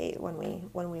we create when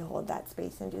we hold that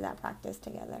space and do that practice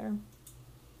together.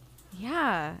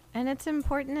 Yeah, and it's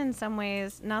important in some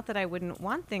ways, not that I wouldn't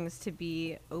want things to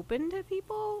be open to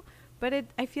people, but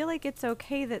I feel like it's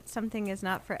okay that something is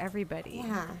not for everybody.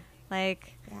 Yeah.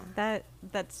 Like, that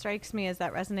strikes me as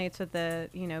that resonates with the,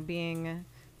 being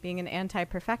an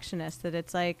anti-perfectionist, that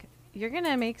it's like, you're going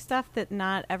to make stuff that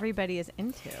not everybody is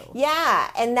into.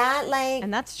 Yeah, and that, like...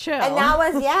 And that's chill. And that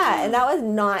was, and that was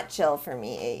not chill for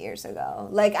me 8 years ago.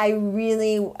 Like, I would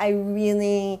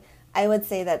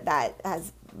say that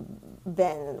has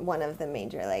been one of the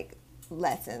major, like,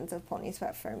 lessons of Pony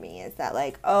Sweat for me, is that,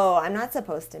 like, oh, I'm not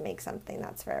supposed to make something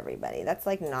that's for everybody. That's,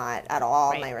 like, not at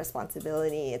all my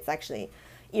responsibility. It's actually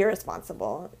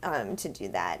irresponsible to do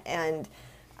that. And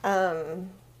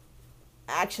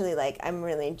actually, like, I'm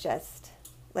really just,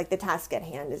 like, the task at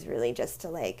hand is really just to,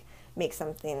 like, make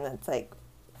something that's, like,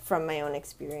 from my own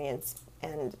experience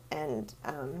and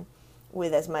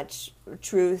with as much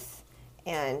truth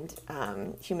and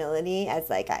humility as,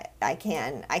 like, I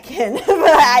can like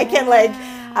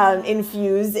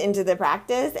infuse into the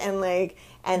practice, and like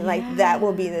that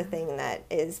will be the thing that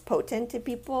is potent to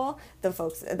people, the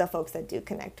folks that do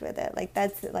connect with it. Like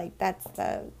that's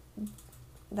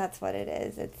that's what it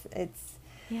is. It's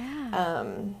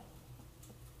Yeah.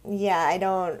 Yeah, I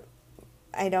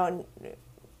don't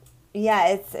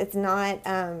yeah, it's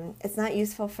not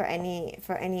useful for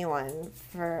anyone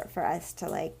for us to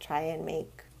like try and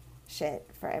make shit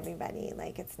for everybody.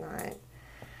 Like it's not,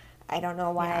 I don't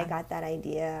know why I Yeah. got that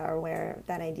idea or where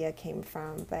that idea came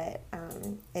from, but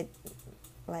it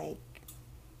like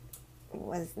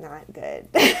was not good.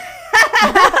 It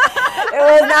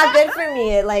was not good for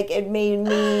me. It made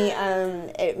me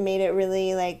it made it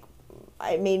really like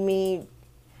it made me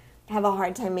have a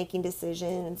hard time making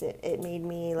decisions. It made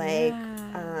me like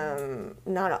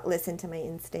not listen to my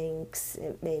instincts.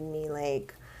 It made me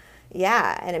like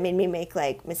and it made me make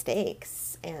like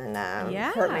mistakes and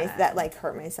hurt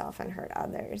myself and hurt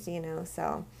others, you know.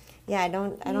 So I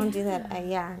don't do that.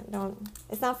 Don't.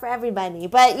 It's not for everybody,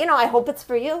 but you know, I hope it's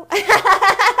for you.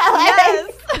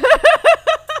 Yes.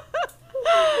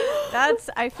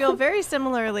 I feel very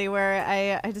similarly where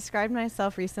I described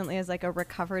myself recently as like a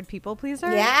recovered people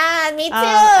pleaser. Yeah, me too.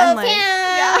 And like, Way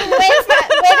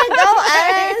to go,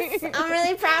 us. I'm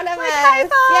really proud of us.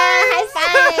 High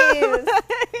fives.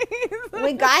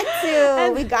 We got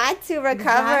to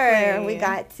recover. Exactly. We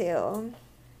got to.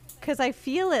 Because I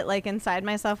feel it like inside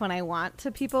myself when I want to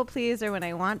people please or when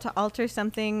I want to alter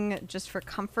something just for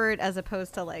comfort as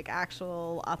opposed to like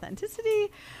actual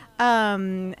authenticity.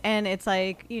 And it's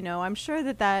like, you know, I'm sure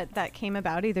that came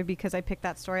about either because I picked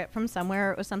that story up from somewhere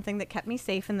or it was something that kept me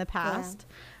safe in the past.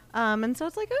 And so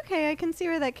it's like, okay, I can see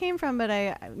where that came from. But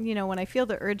when I feel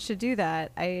the urge to do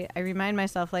that, I remind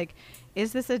myself like,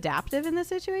 is this adaptive in this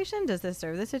situation? Does this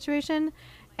serve the situation?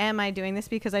 Am I doing this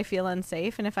because I feel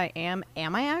unsafe? And if I am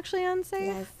I actually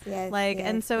unsafe? Yes.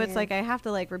 And so it's like I have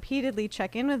to like repeatedly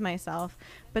check in with myself.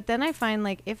 But then I find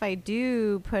like if I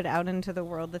do put out into the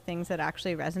world the things that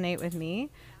actually resonate with me,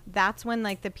 that's when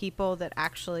like the people that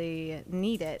actually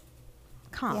need it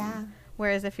come. Yeah.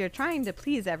 Whereas if you're trying to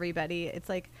please everybody, it's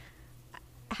like,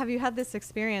 have you had this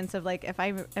experience of like if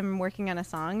I am working on a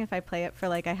song, if I play it for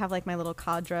like I have like my little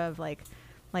cadre of like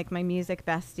my music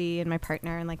bestie and my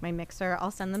partner and like my mixer,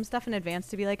 I'll send them stuff in advance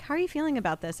to be like, how are you feeling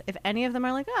about this? If any of them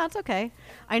are like, oh, it's okay,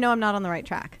 I know I'm not on the right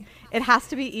track. It has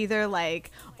to be either like,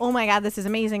 oh my God, this is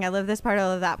amazing, I love this part, I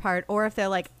love that part. Or if they're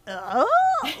like, oh,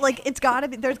 like there's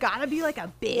gotta be like a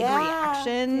big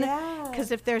reaction.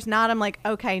 Because if there's not, I'm like,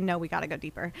 okay, no, we gotta go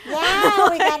deeper. Yeah,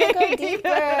 we gotta go deeper.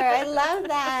 I love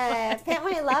that. Pam,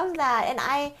 I love that.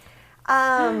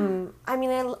 And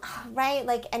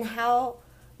and how,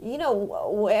 you know,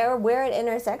 where it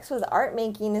intersects with art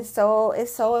making is so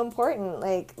important.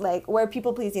 Like where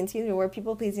people pleasing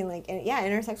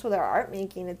intersects with our art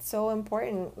making. It's so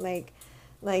important. What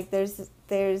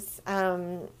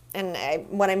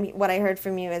I heard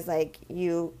from you is like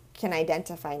you can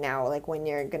identify now like when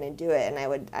you're gonna do it, and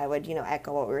I would you know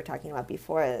echo what we were talking about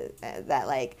before, that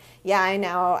like I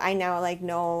now like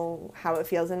know how it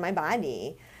feels in my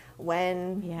body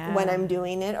when I'm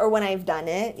doing it or when I've done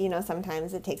it. You know,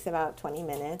 sometimes it takes about 20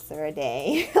 minutes or a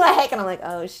day, and I'm like,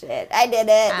 oh shit, I did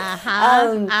it.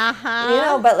 You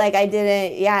know, but like I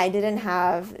didn't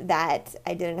have that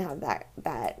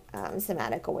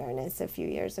somatic awareness a few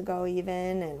years ago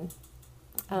even,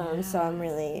 and so I'm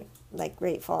really like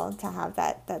grateful to have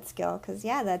that skill, because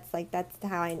that's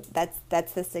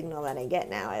the signal that I get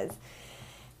now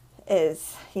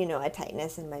is you know, a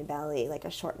tightness in my belly, like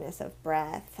a shortness of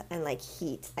breath, and like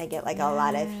heat. I get like a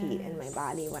lot of heat in my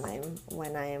body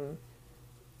when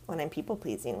I'm people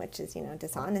pleasing, which is, you know,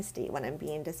 dishonesty, when I'm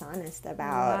being dishonest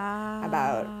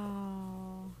about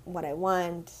what I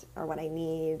want or what I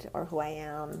need or who I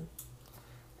am.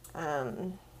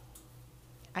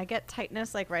 I get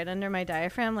tightness like right under my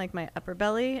diaphragm, like my upper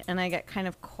belly, and I get kind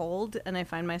of cold, and I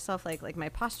find myself like my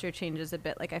posture changes a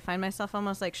bit. Like I find myself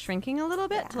almost like shrinking a little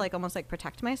bit to like almost like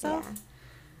protect myself. Yeah.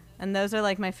 And those are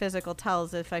like my physical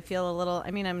tells. If I feel a little,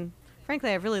 I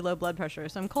have really low blood pressure,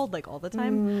 so I'm cold like all the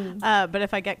time. But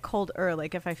if I get colder,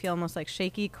 like if I feel almost like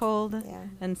shaky cold,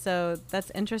 and so that's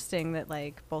interesting that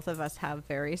like both of us have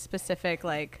very specific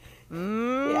like,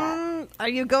 are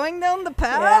you going down the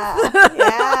path?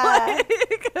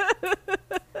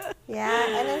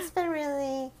 And it's been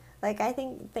really like,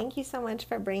 thank you so much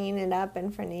for bringing it up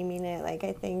and for naming it. Like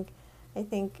I think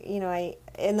you know,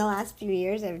 in the last few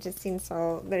years I've just seen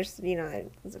there's, you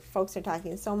know, folks are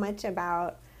talking so much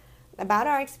about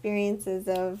our experiences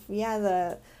of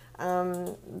the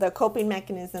coping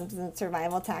mechanisms and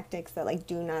survival tactics that like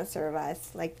do not serve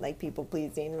us, like people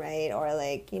pleasing, right? Or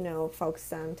like, you know,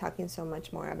 folks talking so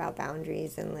much more about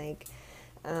boundaries and like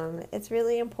it's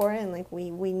really important. Like we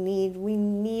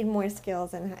need more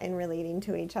skills in relating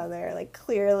to each other. Like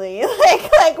clearly,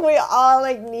 like we all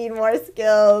like need more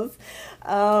skills.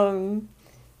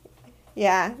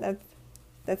 Yeah,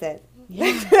 that's it.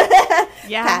 Yeah.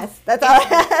 Yeah. Pass. That's all.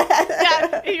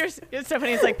 Yeah, it's so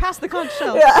funny. It's like, pass the conch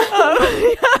shell. Yeah.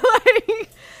 Like,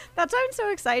 that's why I'm so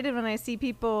excited when I see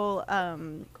people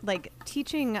like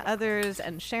teaching others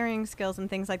and sharing skills and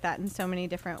things like that in so many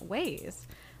different ways.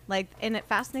 Like, and it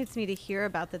fascinates me to hear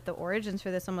about that the origins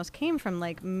for this almost came from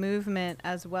like movement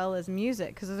as well as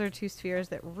music, because those are two spheres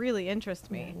that really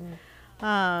interest me. Mm-hmm.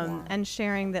 And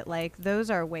sharing that like those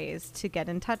are ways to get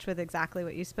in touch with exactly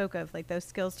what you spoke of, like those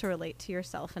skills to relate to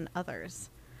yourself and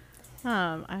others.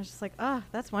 I was just like, oh,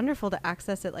 that's wonderful to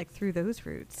access it like through those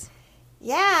routes.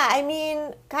 Yeah, I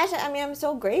mean, gosh, I mean, I'm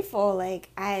so grateful.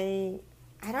 Like, I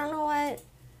don't know I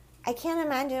can't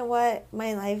imagine what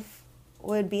my life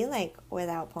would be like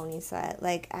without Pony Sweat.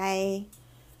 Like,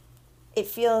 it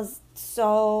feels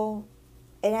so,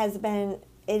 it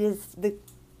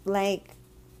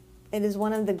is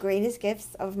one of the greatest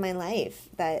gifts of my life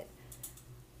that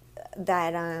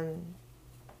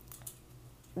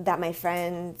my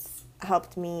friends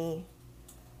helped me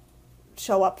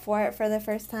show up for it for the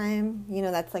first time. You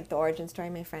know, that's like the origin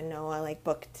story. My friend Noah like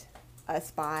booked a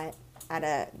spot at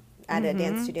a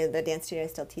dance studio, the dance studio I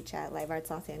still teach at, Live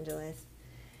Arts Los Angeles.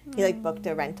 He like booked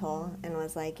a rental and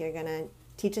was like, you're gonna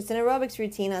teach us an aerobics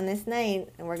routine on this night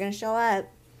and we're gonna show up.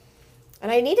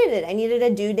 And I needed it. I needed a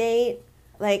due date.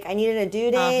 Like, I needed a due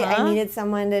date. I needed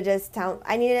someone to just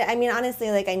I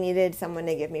needed someone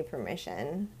to give me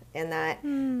permission. And that,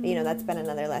 you know, that's been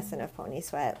another lesson of Pony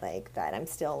Sweat, like, that I'm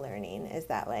still learning, is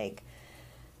that, like,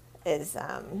 is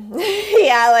that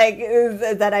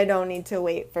I don't need to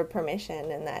wait for permission,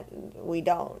 and that we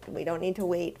don't need to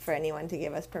wait for anyone to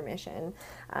give us permission.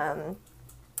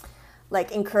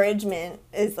 Like, encouragement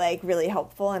is like really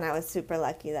helpful, and I was super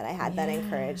lucky that I had that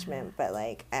encouragement. But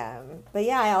like, but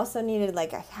yeah, I also needed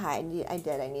like, I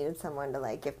needed someone to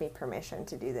like give me permission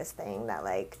to do this thing that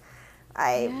like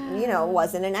you know,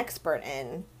 wasn't an expert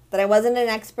in. That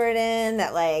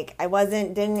like I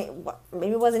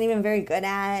maybe wasn't even very good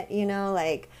at, you know,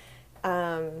 like,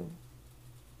 sorry,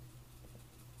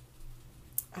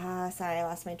 I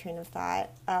lost my train of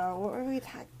thought. What were we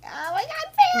talking? Oh my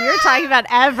God, Pam! We were talking about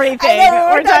everything.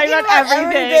 We're talking about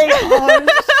everything.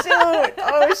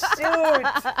 Oh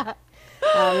shoot!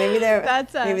 Maybe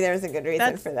there was a good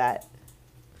reason for that.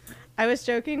 I was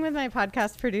joking with my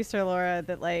podcast producer Laura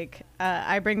that like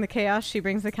I bring the chaos, she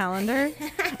brings the calendar.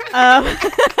 And,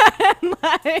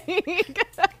 like,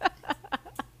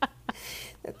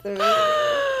 that's amazing.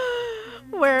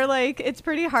 Where like it's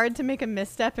pretty hard to make a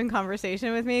misstep in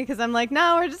conversation with me because I'm like,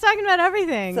 no, we're just talking about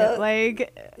everything. So,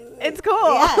 like, it's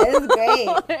cool. Yeah, it's great.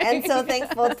 And so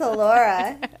thankful to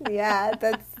Laura. Yeah,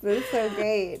 that's so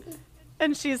great.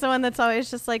 And she's the one that's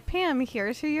always just like, Pam,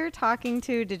 here's who you're talking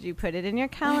to. Did you put it in your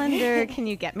calendar? Can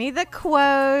you get me the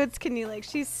quotes? Can you, like,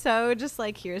 she's so just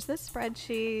like, here's the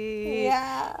spreadsheet.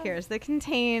 Yeah. Here's the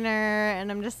container.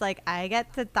 And I'm just like, I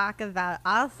get to talk about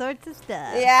all sorts of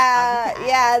stuff. Yeah.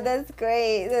 Yeah, that's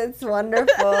great. That's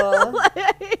wonderful.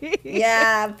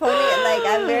 Yeah, Pony, like,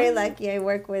 I'm very lucky. I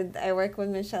work with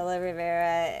Michelle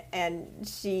Rivera, and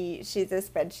she's a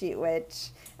spreadsheet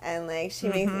witch. And like she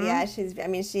makes, she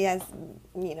has,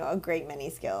 you know, a great many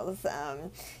skills.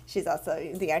 She's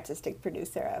also the artistic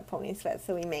producer of Pony Sweat,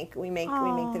 so we make the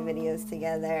videos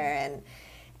together, and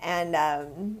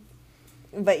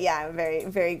but yeah, I'm very,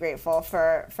 very grateful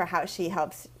for how she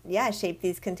helps shape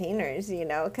these containers, you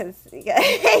know, because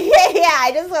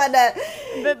I just want to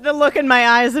the look in my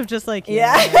eyes of just like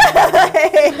it's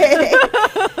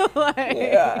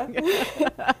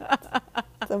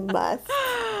a must.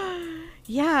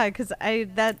 Yeah, because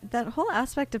that whole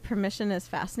aspect of permission is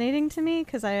fascinating to me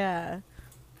because it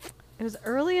was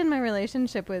early in my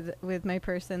relationship with my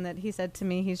person that he said to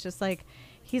me, he's like,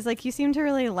 you seem to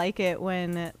really like it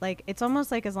when, like, it's almost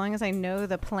like as long as I know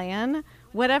the plan,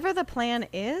 whatever the plan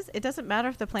is, it doesn't matter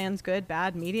if the plan's good,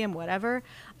 bad, medium, whatever.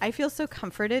 I feel so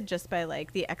comforted just by,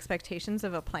 like, the expectations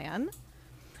of a plan.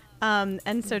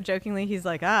 And so jokingly, he's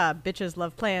like, bitches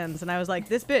love plans. And I was like,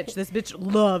 this bitch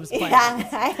loves plans.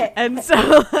 Yeah. And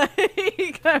so,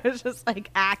 like, I was just like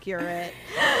accurate.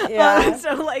 Yeah.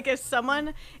 So like if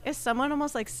someone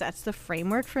almost like sets the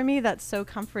framework for me, that's so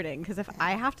comforting. Cause if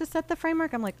I have to set the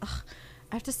framework, I'm like, ugh,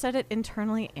 I have to set it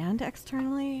internally and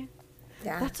externally.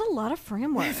 Yeah. That's a lot of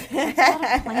framework. That's a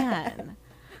lot of plan.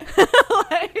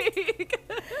 Like,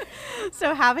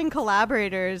 so having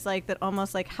collaborators like that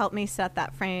almost like help me set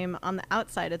that frame on the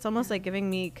outside. It's almost like giving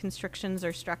me constrictions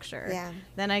or structure. Yeah.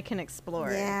 Then I can explore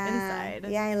inside.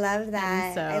 Yeah, I love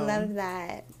that. So, I love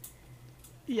that.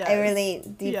 Yes. I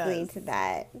relate deeply to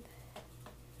that.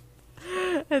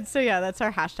 And so yeah, that's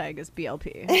our hashtag is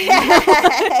BLP.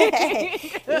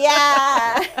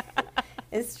 Yeah.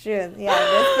 It's true. Yeah,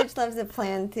 this bitch loves a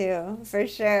plan too, for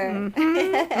sure.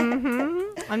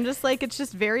 I'm just like, it's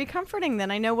just very comforting.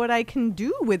 Then I know what I can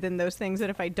do within those things. And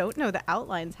if I don't know the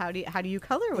outlines, how do you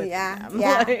color with them?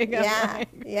 Yeah, Like,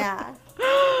 yeah.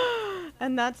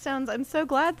 And that sounds, I'm so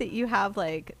glad that you have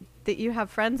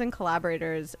friends and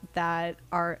collaborators that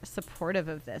are supportive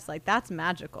of this. Like, that's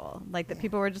magical. Like, that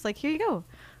people were just like, here you go.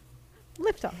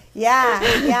 Lift off.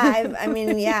 Yeah. I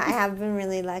mean, I have been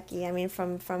really lucky. I mean,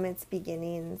 from its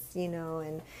beginnings,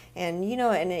 and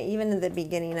even in the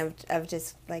beginning of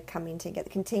just like coming together,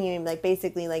 continuing, like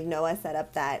basically like Noah set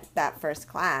up that first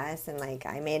class, and like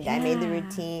I made the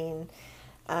routine.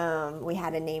 We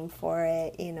had a name for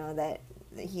it, that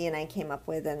he and I came up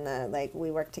with, and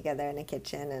we worked together in a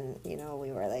kitchen, and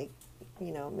we were like,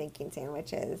 making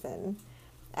sandwiches and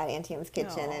at Auntie M's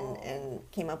kitchen, and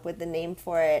came up with the name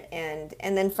for it, and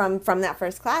then from that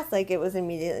first class, like it was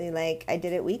immediately like I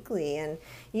did it weekly, and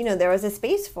there was a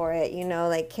space for it,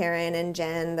 like Karen and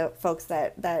Jen, the folks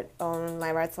that own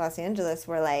Live Arts Los Angeles,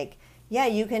 were like, yeah,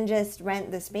 you can just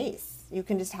rent the space, you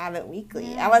can just have it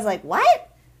weekly. I was like, what?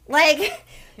 Like,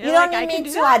 you don't need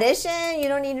me to audition, you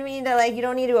don't need me to you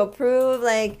don't need to approve,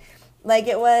 like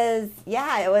it was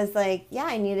like,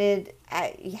 I needed,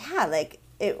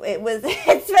 It was,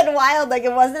 it's been wild. Like,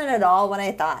 it wasn't at all what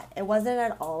I thought. It wasn't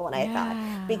at all what I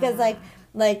thought. Because,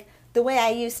 like the way I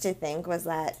used to think was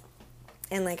that,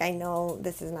 and, like, I know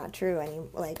this is not true.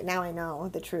 Like, now I know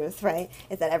the truth, right?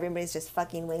 Is that everybody's just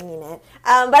fucking winging it.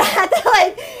 But I had to,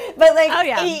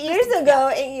 8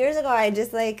 years ago, I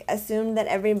just, like, assumed that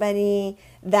everybody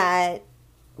that,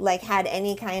 like, had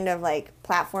any kind of, like,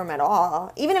 platform at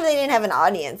all, even if they didn't have an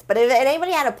audience, but if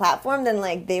anybody had a platform, then,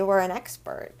 like, they were an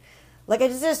expert. Like, I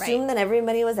just assumed that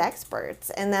everybody was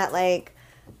experts, and that, like,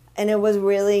 and it was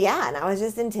really, and I was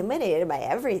just intimidated by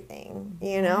everything,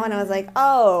 and I was like,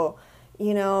 I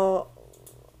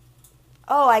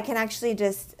can actually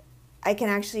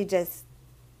just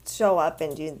show up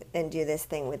and do this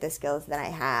thing with the skills that I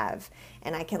have,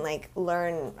 and I can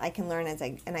learn as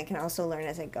I can also learn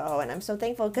as I go, and I'm so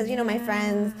thankful because my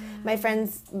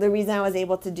friends, the reason I was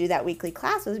able to do that weekly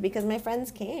class was because my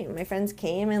friends came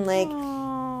and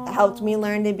helped me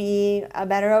learn to be a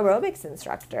better aerobics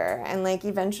instructor, and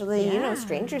eventually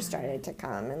strangers started to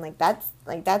come, and that's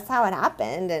how it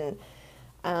happened, and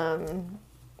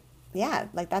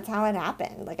that's how it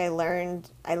happened. I learned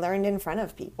in front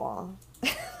of people.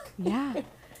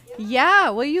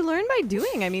 Well, you learn by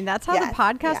doing. I mean, that's how the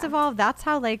podcast evolved. That's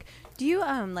how do you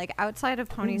outside of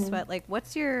Pony Sweat,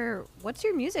 what's your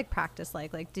music practice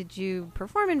like did you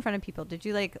perform in front of people? Did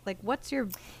you what's your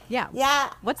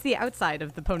what's the outside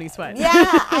of the Pony Sweat?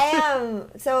 I am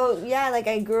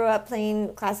I grew up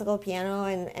playing classical piano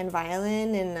and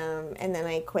violin, and then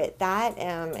I quit that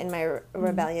in my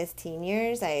rebellious teen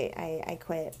years. I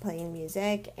quit playing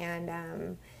music,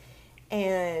 and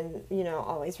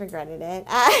always regretted it.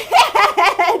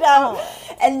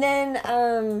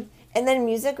 And then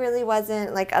music really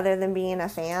wasn't, other than being a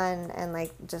fan and,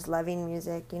 just loving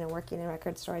music, working in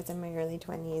record stores in my early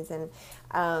 20s. And,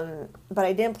 but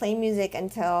I didn't play music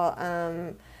until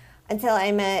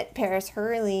I met Paris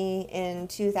Hurley in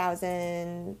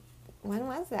 2000. When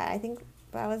was that? I think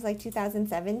that was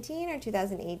 2017 or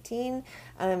 2018.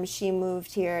 She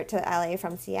moved here to LA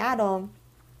from Seattle.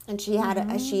 And she had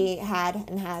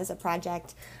and has a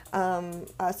project,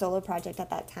 a solo project at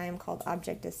that time called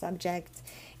Object is Subject,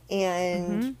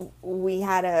 and we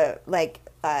had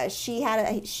she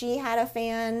had a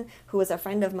fan who was a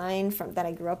friend of mine that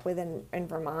I grew up with in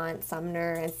Vermont,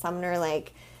 Sumner, and Sumner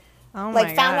found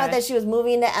out that she was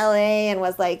moving to LA and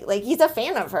was he's a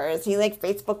fan of hers. He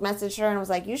Facebook messaged her and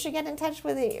was like, you should get in touch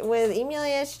with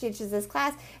Emilia. She teaches this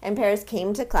class, and Paris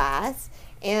came to class.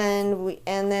 And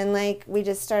then we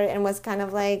just started, and was kind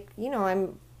of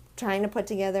I'm trying to put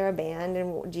together a band,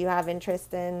 and do you have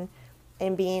interest in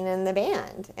being in the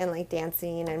band and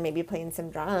dancing and maybe playing some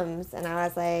drums? And I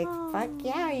was like, fuck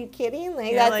yeah, are you kidding?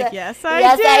 Yes,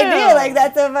 I do.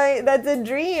 That's a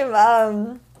dream.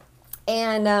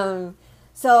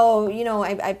 So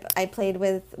I played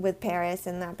with Paris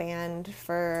in that band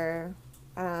for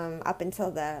up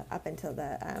until the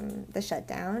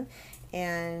shutdown.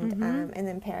 And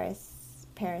then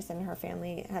Paris and her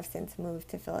family have since moved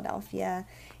to Philadelphia,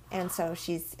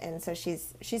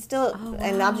 she's still,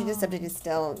 and Object is Subject is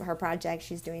still her project.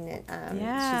 She's doing it.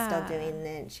 She's still doing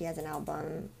it. She has an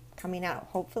album coming out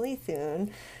hopefully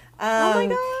soon. Oh my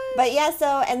gosh. But yeah,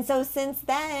 so since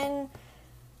then,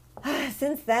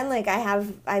 like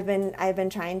I've been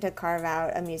trying to carve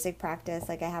out a music practice.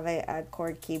 Like I have a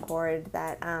chord keyboard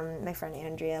that my friend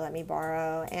Andrea let me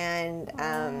borrow, and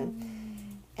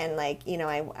like, you know,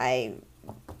 I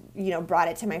brought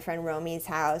it to my friend Romi's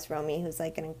house. Romy, who's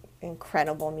like an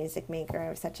incredible music maker.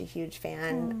 I was such a huge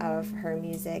fan of her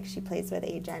music. She plays with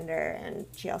Agender, and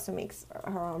she also makes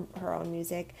her own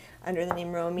music under the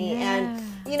name Romy. Yeah. And,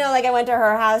 you know, like I went to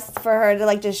her house for her to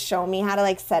like just show me how to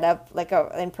like set up like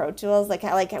in Pro Tools, like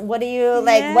how, like what do you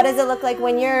like what does it look like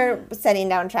when you're setting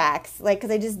down tracks? Like, because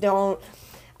I just don't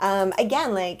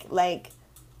again, like,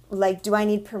 do I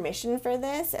need permission for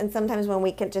this? And sometimes when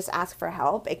we can just ask for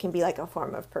help, it can be like a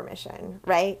form of permission,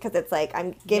 right? Because it's like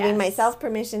I'm giving myself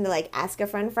permission to like ask a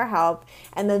friend for help,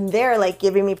 and then they're like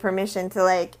giving me permission to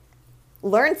like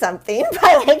learn something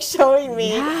by like showing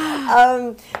me.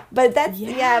 But that's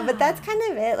but that's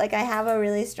kind of it. Like I have a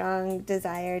really strong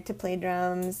desire to play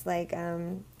drums. Like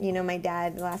you know, my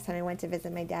dad, the last time I went to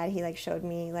visit my dad, he like showed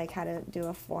me like how to do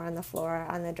a 4 on the floor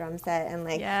on the drum set, and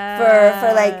like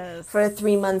for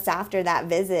 3 months after that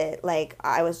visit, like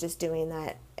I was just doing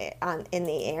that in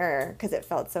the air because it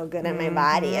felt so good in my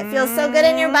body. It feels so good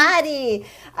in your body.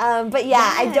 But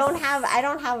yeah, I don't have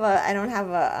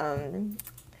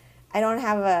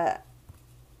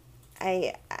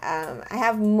I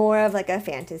have more of like a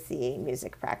fantasy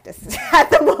music practice at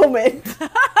the moment.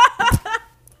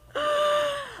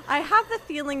 I have the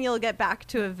feeling you'll get back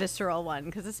to a visceral one,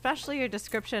 because especially your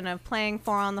description of playing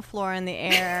 4 on the floor in the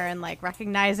air and like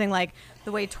recognizing like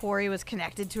the way Tori was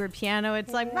connected to her piano.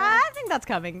 It's like, I think that's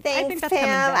coming. Thanks, I think that's Pam.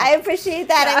 coming. I appreciate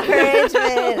that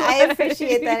encouragement. I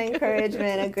appreciate that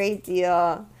encouragement a great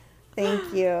deal.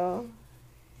 Thank you.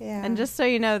 Yeah. And just so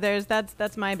you know,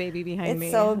 that's my baby behind me.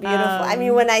 It's so beautiful. I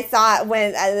mean, when I saw it,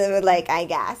 I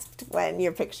gasped when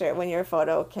your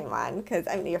photo came on, because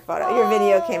I mean your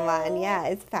video came on. Yeah,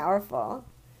 it's powerful.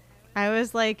 I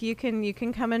was like, you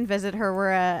can come and visit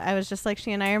her. I was just like,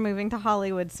 she and I are moving to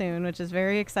Hollywood soon, which is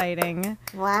very exciting.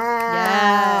 Wow.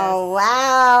 Yes.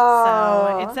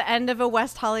 Wow. So it's the end of a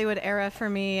West Hollywood era for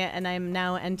me, and I'm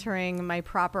now entering my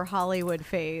proper Hollywood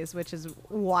phase, which is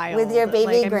wild. With your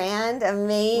baby like, Grand?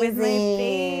 Amazing. With my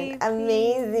baby.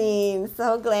 Amazing.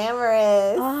 So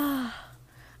glamorous.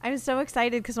 I'm so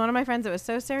excited because one of my friends, it was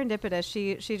so serendipitous.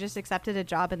 She just accepted a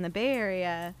job in the Bay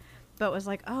Area, but was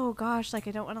like, oh gosh, like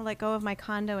I don't want to let go of my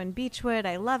condo in Beechwood.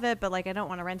 I love it, but like I don't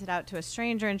want to rent it out to a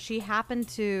stranger. And she happened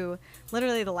to,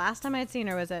 literally the last time I'd seen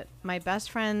her was at my best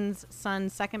friend's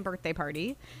son's 2nd birthday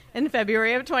party in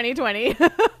February of 2020.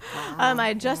 I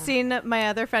had just seen my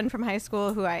other friend from high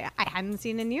school who I hadn't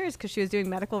seen in years because she was doing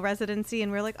medical residency,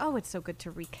 and we were like, oh, it's so good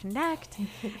to reconnect.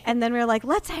 And then we were like,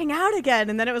 let's hang out again.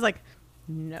 And then it was like,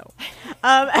 no.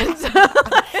 And so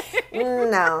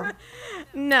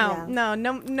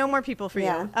no more people for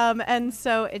you. And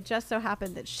so it just so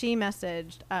happened that she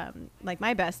messaged like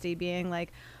my bestie being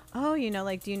like, oh, you know,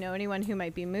 like, do you know anyone who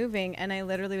might be moving? And I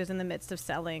literally was in the midst of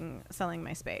selling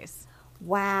my space.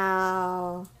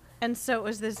 Wow. And so it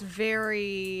was this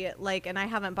very like, and I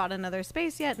haven't bought another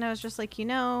space yet. And I was just like, you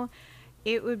know,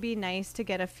 it would be nice to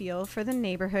get a feel for the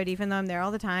neighborhood, even though I'm there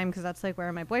all the time, because that's like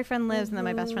where my boyfriend lives, and then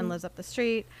my best friend lives up the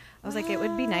street. I was like, it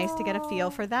would be nice to get a feel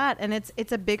for that. And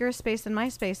it's a bigger space than my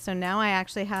space. So now I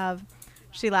actually have,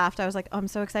 she laughed. I was like, oh, I'm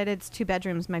so excited. It's 2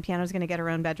 bedrooms. My piano's going to get her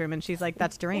own bedroom. And she's like,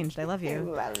 that's deranged. I love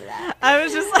you. I love that. I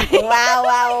was just like,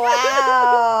 wow.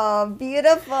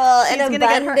 Beautiful. She's and gonna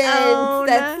get her own.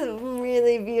 That's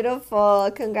really beautiful.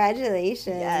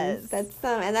 Congratulations. Yes. That's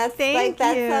some, and that's Thank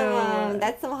you.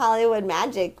 That's some Hollywood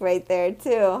magic right there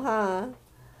too, huh?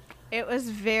 It was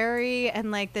very,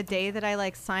 and like the day that I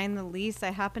like signed the lease,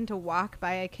 I happened to walk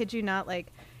by, I kid you not, like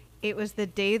it was the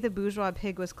day the Bourgeois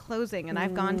Pig was closing, and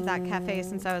I've gone to that cafe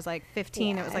since I was like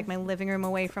 15. It was like my living room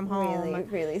away from home. Really,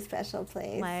 really special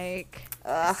place. Like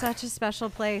such a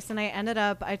special place. And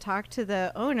I talked to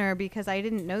the owner because I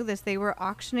didn't know this. They were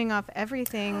auctioning off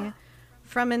everything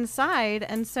from inside,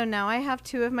 and so now I have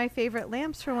 2 of my favorite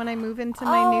lamps for when I move into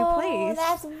my new place.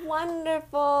 That's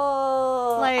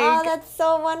wonderful. Like, that's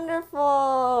so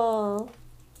wonderful.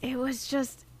 It was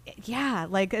just, yeah,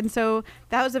 like, and so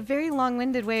that was a very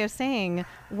long-winded way of saying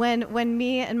when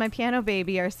me and my piano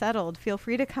baby are settled, feel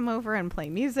free to come over and play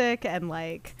music and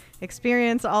like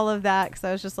experience all of that, because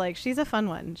I was just like, she's a fun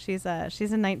one. She's a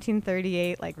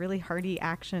 1938 like really hearty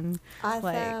action. Awesome.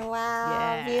 Like, wow.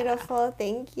 yeah. Beautiful.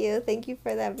 Thank you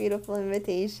for that beautiful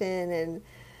invitation. And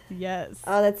Yes.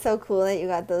 Oh, that's so cool that you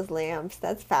got those lamps.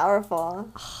 That's powerful.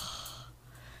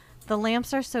 The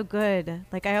lamps are so good.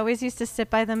 Like, I always used to sit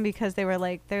by them because they were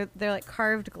like, they're like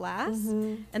carved glass,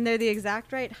 and they're the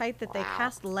exact right height that they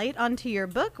cast light onto your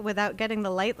book without getting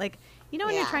the light. Like, you know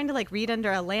when you're trying to like read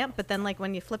under a lamp, but then like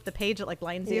when you flip the page, it like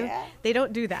blinds you. They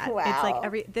don't do that. Wow. It's like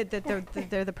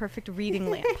they're the perfect reading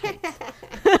lamp height. And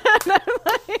I'm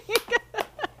like,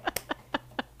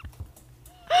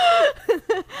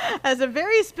 as a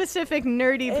very specific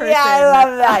nerdy person. Yeah, I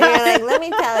love that. You're like, let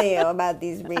me tell you about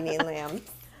these reading lamps.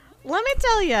 Let me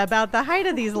tell you about the height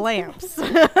of these lamps.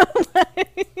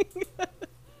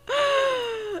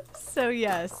 So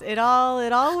yes, it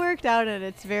all worked out, and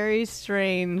it's very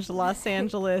strange Los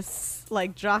Angeles,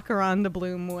 like Jacaranda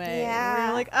Bloom way. Yeah. Where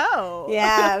you're like, oh.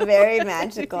 Yeah, very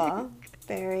magical.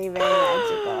 Very, very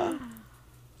magical.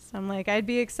 So I'm like, I'd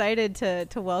be excited to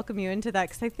welcome you into that,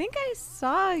 because I think I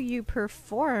saw you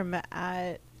perform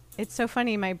at. It's so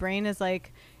funny. My brain is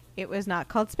like, it was not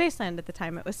called Spaceland at the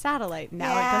time. It was Satellite.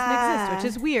 Now it doesn't exist, which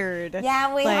is weird.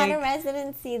 Yeah, we like, had a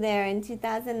residency there in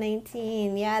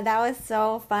 2019. Yeah, that was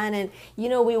so fun. And, you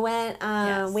know, we went,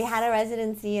 we had a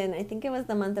residency in, I think it was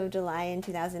the month of July in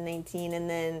 2019. And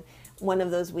then one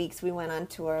of those weeks we went on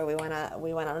tour. We went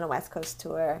on a West Coast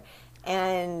tour.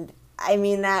 And I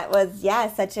mean, that was,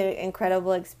 such an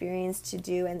incredible experience to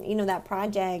do. And, you know, that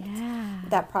project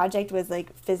was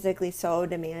like physically so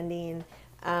demanding.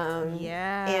 And,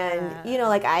 you know,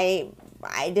 like I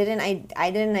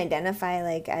didn't identify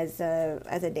like as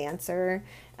a dancer,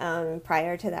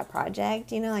 prior to that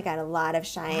project, you know, like I had a lot of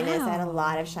shyness. I had a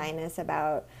lot of shyness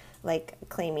about like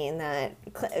claiming that,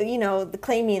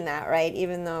 right?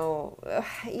 Even though,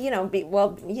 you know,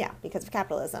 because of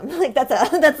capitalism, like that's why.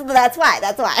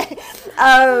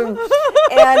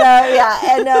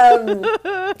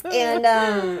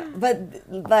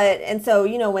 And so,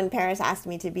 you know, when Paris asked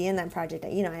me to be in that project,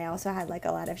 you know, I also had like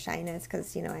a lot of shyness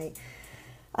because, you know, I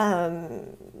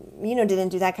didn't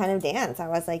do that kind of dance. I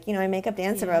was like, you know, I make up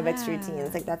dance aerobics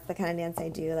routines. Like, that's the kind of dance I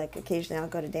do. Like, occasionally I'll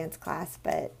go to dance class,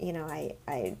 but, you know,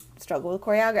 I struggle with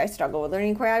choreography. I struggle with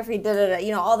learning choreography,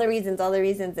 you know, all the reasons.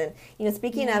 And, you know,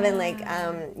 speaking of, and like,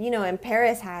 you know, and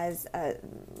Paris has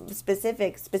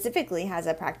specifically has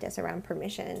a practice around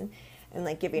permission and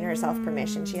like giving herself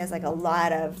permission. She has like a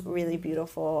lot of really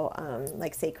beautiful,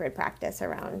 like sacred practice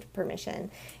around permission.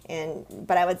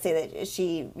 But I would say that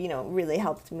she, you know, really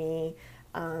helped me,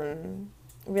 you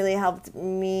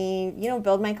know,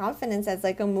 build my confidence as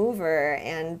like a mover.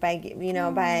 And by, you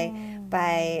know, by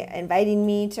inviting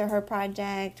me to her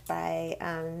project, by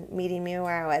meeting me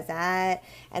where I was at,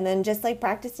 and then just like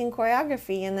practicing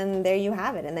choreography, and then there you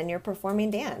have it. And then you're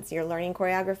performing dance. You're learning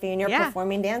choreography and you're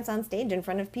performing dance on stage in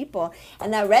front of people.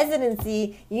 And that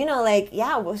residency, you know, like,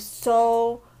 was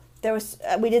so...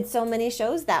 we did so many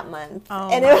shows that month,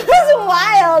 and it was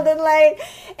wild, and like,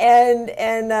 it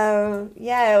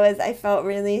was. I felt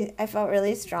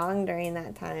really strong during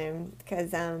that time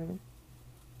because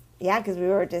we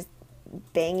were just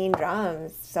banging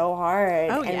drums so hard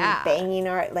banging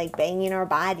our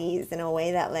bodies in a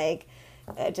way that like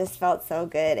it just felt so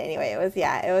good. Anyway,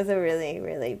 it was a really,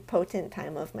 really potent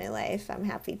time of my life. I'm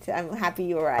happy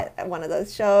you were at one of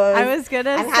those shows. I was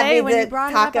gonna I'm say happy when to you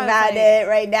brought talk it up, about it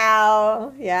right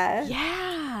now.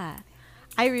 Yeah.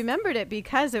 I remembered it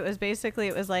because it was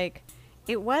like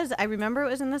I remember it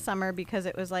was in the summer because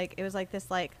it was like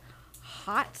this like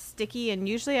hot sticky, and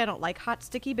usually I don't like hot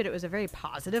sticky, but it was a very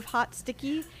positive hot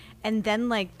sticky. And then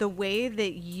like the way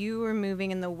that you were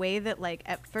moving and the way that like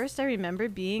at first I remember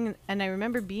being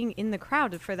in the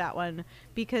crowd for that one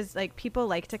because like people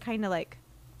like to kind of like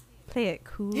play it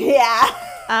cool.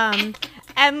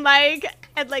 And like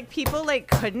people like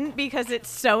couldn't because it's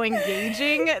so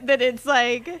engaging that it's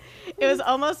like it was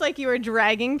almost like you were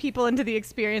dragging people into the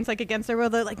experience like against their will.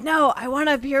 They're like, no, I want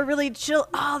to be really chill.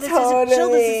 Oh, this isn't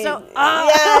chill. This is so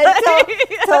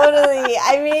totally.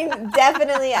 I mean,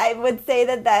 definitely, I would say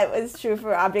that was true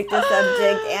for Object to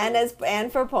Subject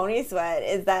and for Pony Sweat.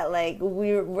 Is that like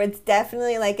it's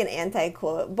definitely like an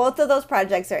anti-cool. Both of those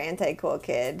projects are anti-cool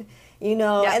kid. You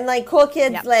know, and like cool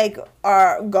kids like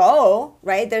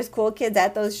right? There's cool kids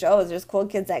at those shows. There's cool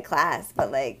kids at class,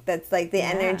 but like that's like the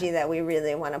energy that we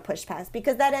really want to push past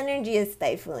because that energy is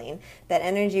stifling. That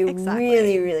energy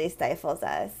really, really stifles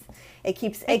us. It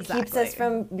keeps us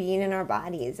from being in our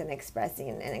bodies and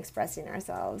expressing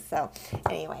ourselves. So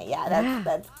anyway,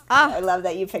 that's I love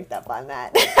that you picked up on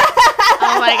that.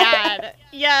 Oh my God,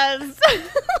 yes. And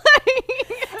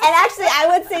actually,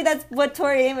 I would say that's what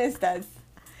Tori Amos does.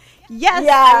 Yes,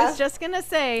 I was just going to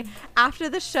say, after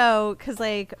the show, because,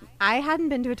 like, I hadn't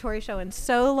been to a Tori show in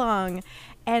so long,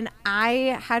 And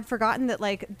I had forgotten that,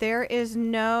 like, there is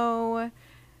no,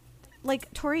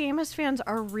 like, Tori Amos fans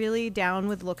are really down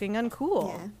with looking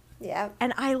uncool. Yeah.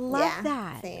 And I love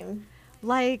that. Same.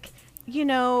 Like, you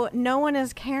know, no one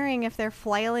is caring if they're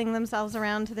flailing themselves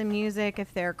around to the music,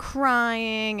 if they're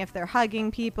crying, if they're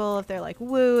hugging people, if they're like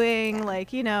wooing,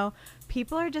 like, you know,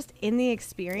 people are just in the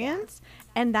experience.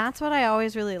 And that's what I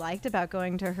always really liked about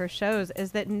going to her shows,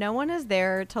 is that no one is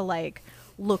there to like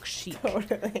look chic.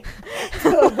 Totally.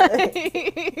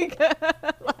 Like,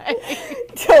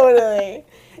 Totally.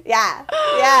 Yeah.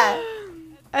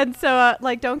 And so,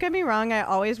 like, don't get me wrong, I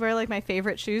always wear, like, my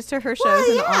favorite shoes to her shows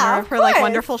in yeah, honor of her, like,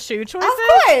 wonderful shoe choices.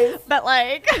 Of course. But,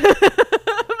 like,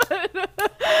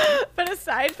 but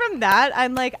aside from that,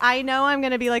 I'm like, I know I'm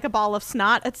going to be, like, a ball of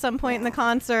snot at some point in the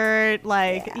concert.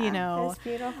 Like, you know. That's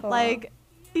beautiful. Like,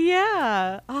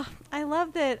 yeah. Oh, I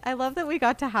love that we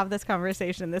got to have this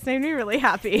conversation. This made me really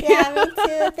happy. Yeah, me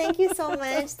too. Thank you so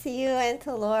much to you and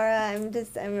to Laura. I'm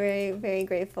very, very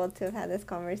grateful to have had this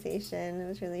conversation. It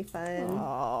was really fun.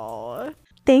 Oh.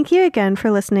 Thank you again for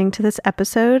listening to this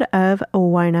episode of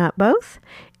Why Not Both.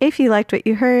 If you liked what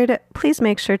you heard, please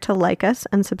make sure to like us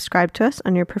and subscribe to us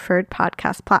on your preferred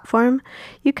podcast platform.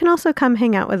 You can also come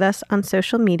hang out with us on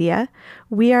social media.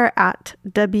 We are at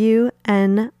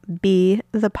WNB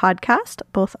the podcast,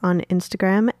 both on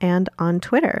Instagram and on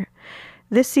Twitter.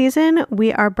 This season,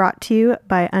 we are brought to you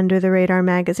by Under the Radar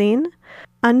magazine.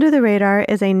 Under the Radar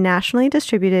is a nationally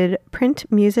distributed print,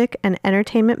 music, and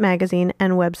entertainment magazine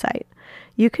and website.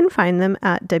 You can find them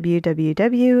at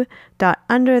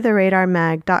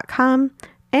www.undertheradarmag.com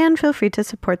and feel free to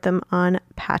support them on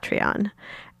Patreon.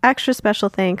 Extra special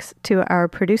thanks to our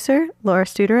producer, Laura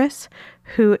Studeris,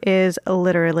 who is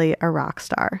literally a rock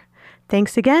star.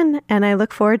 Thanks again, and I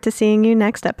look forward to seeing you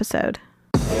next episode.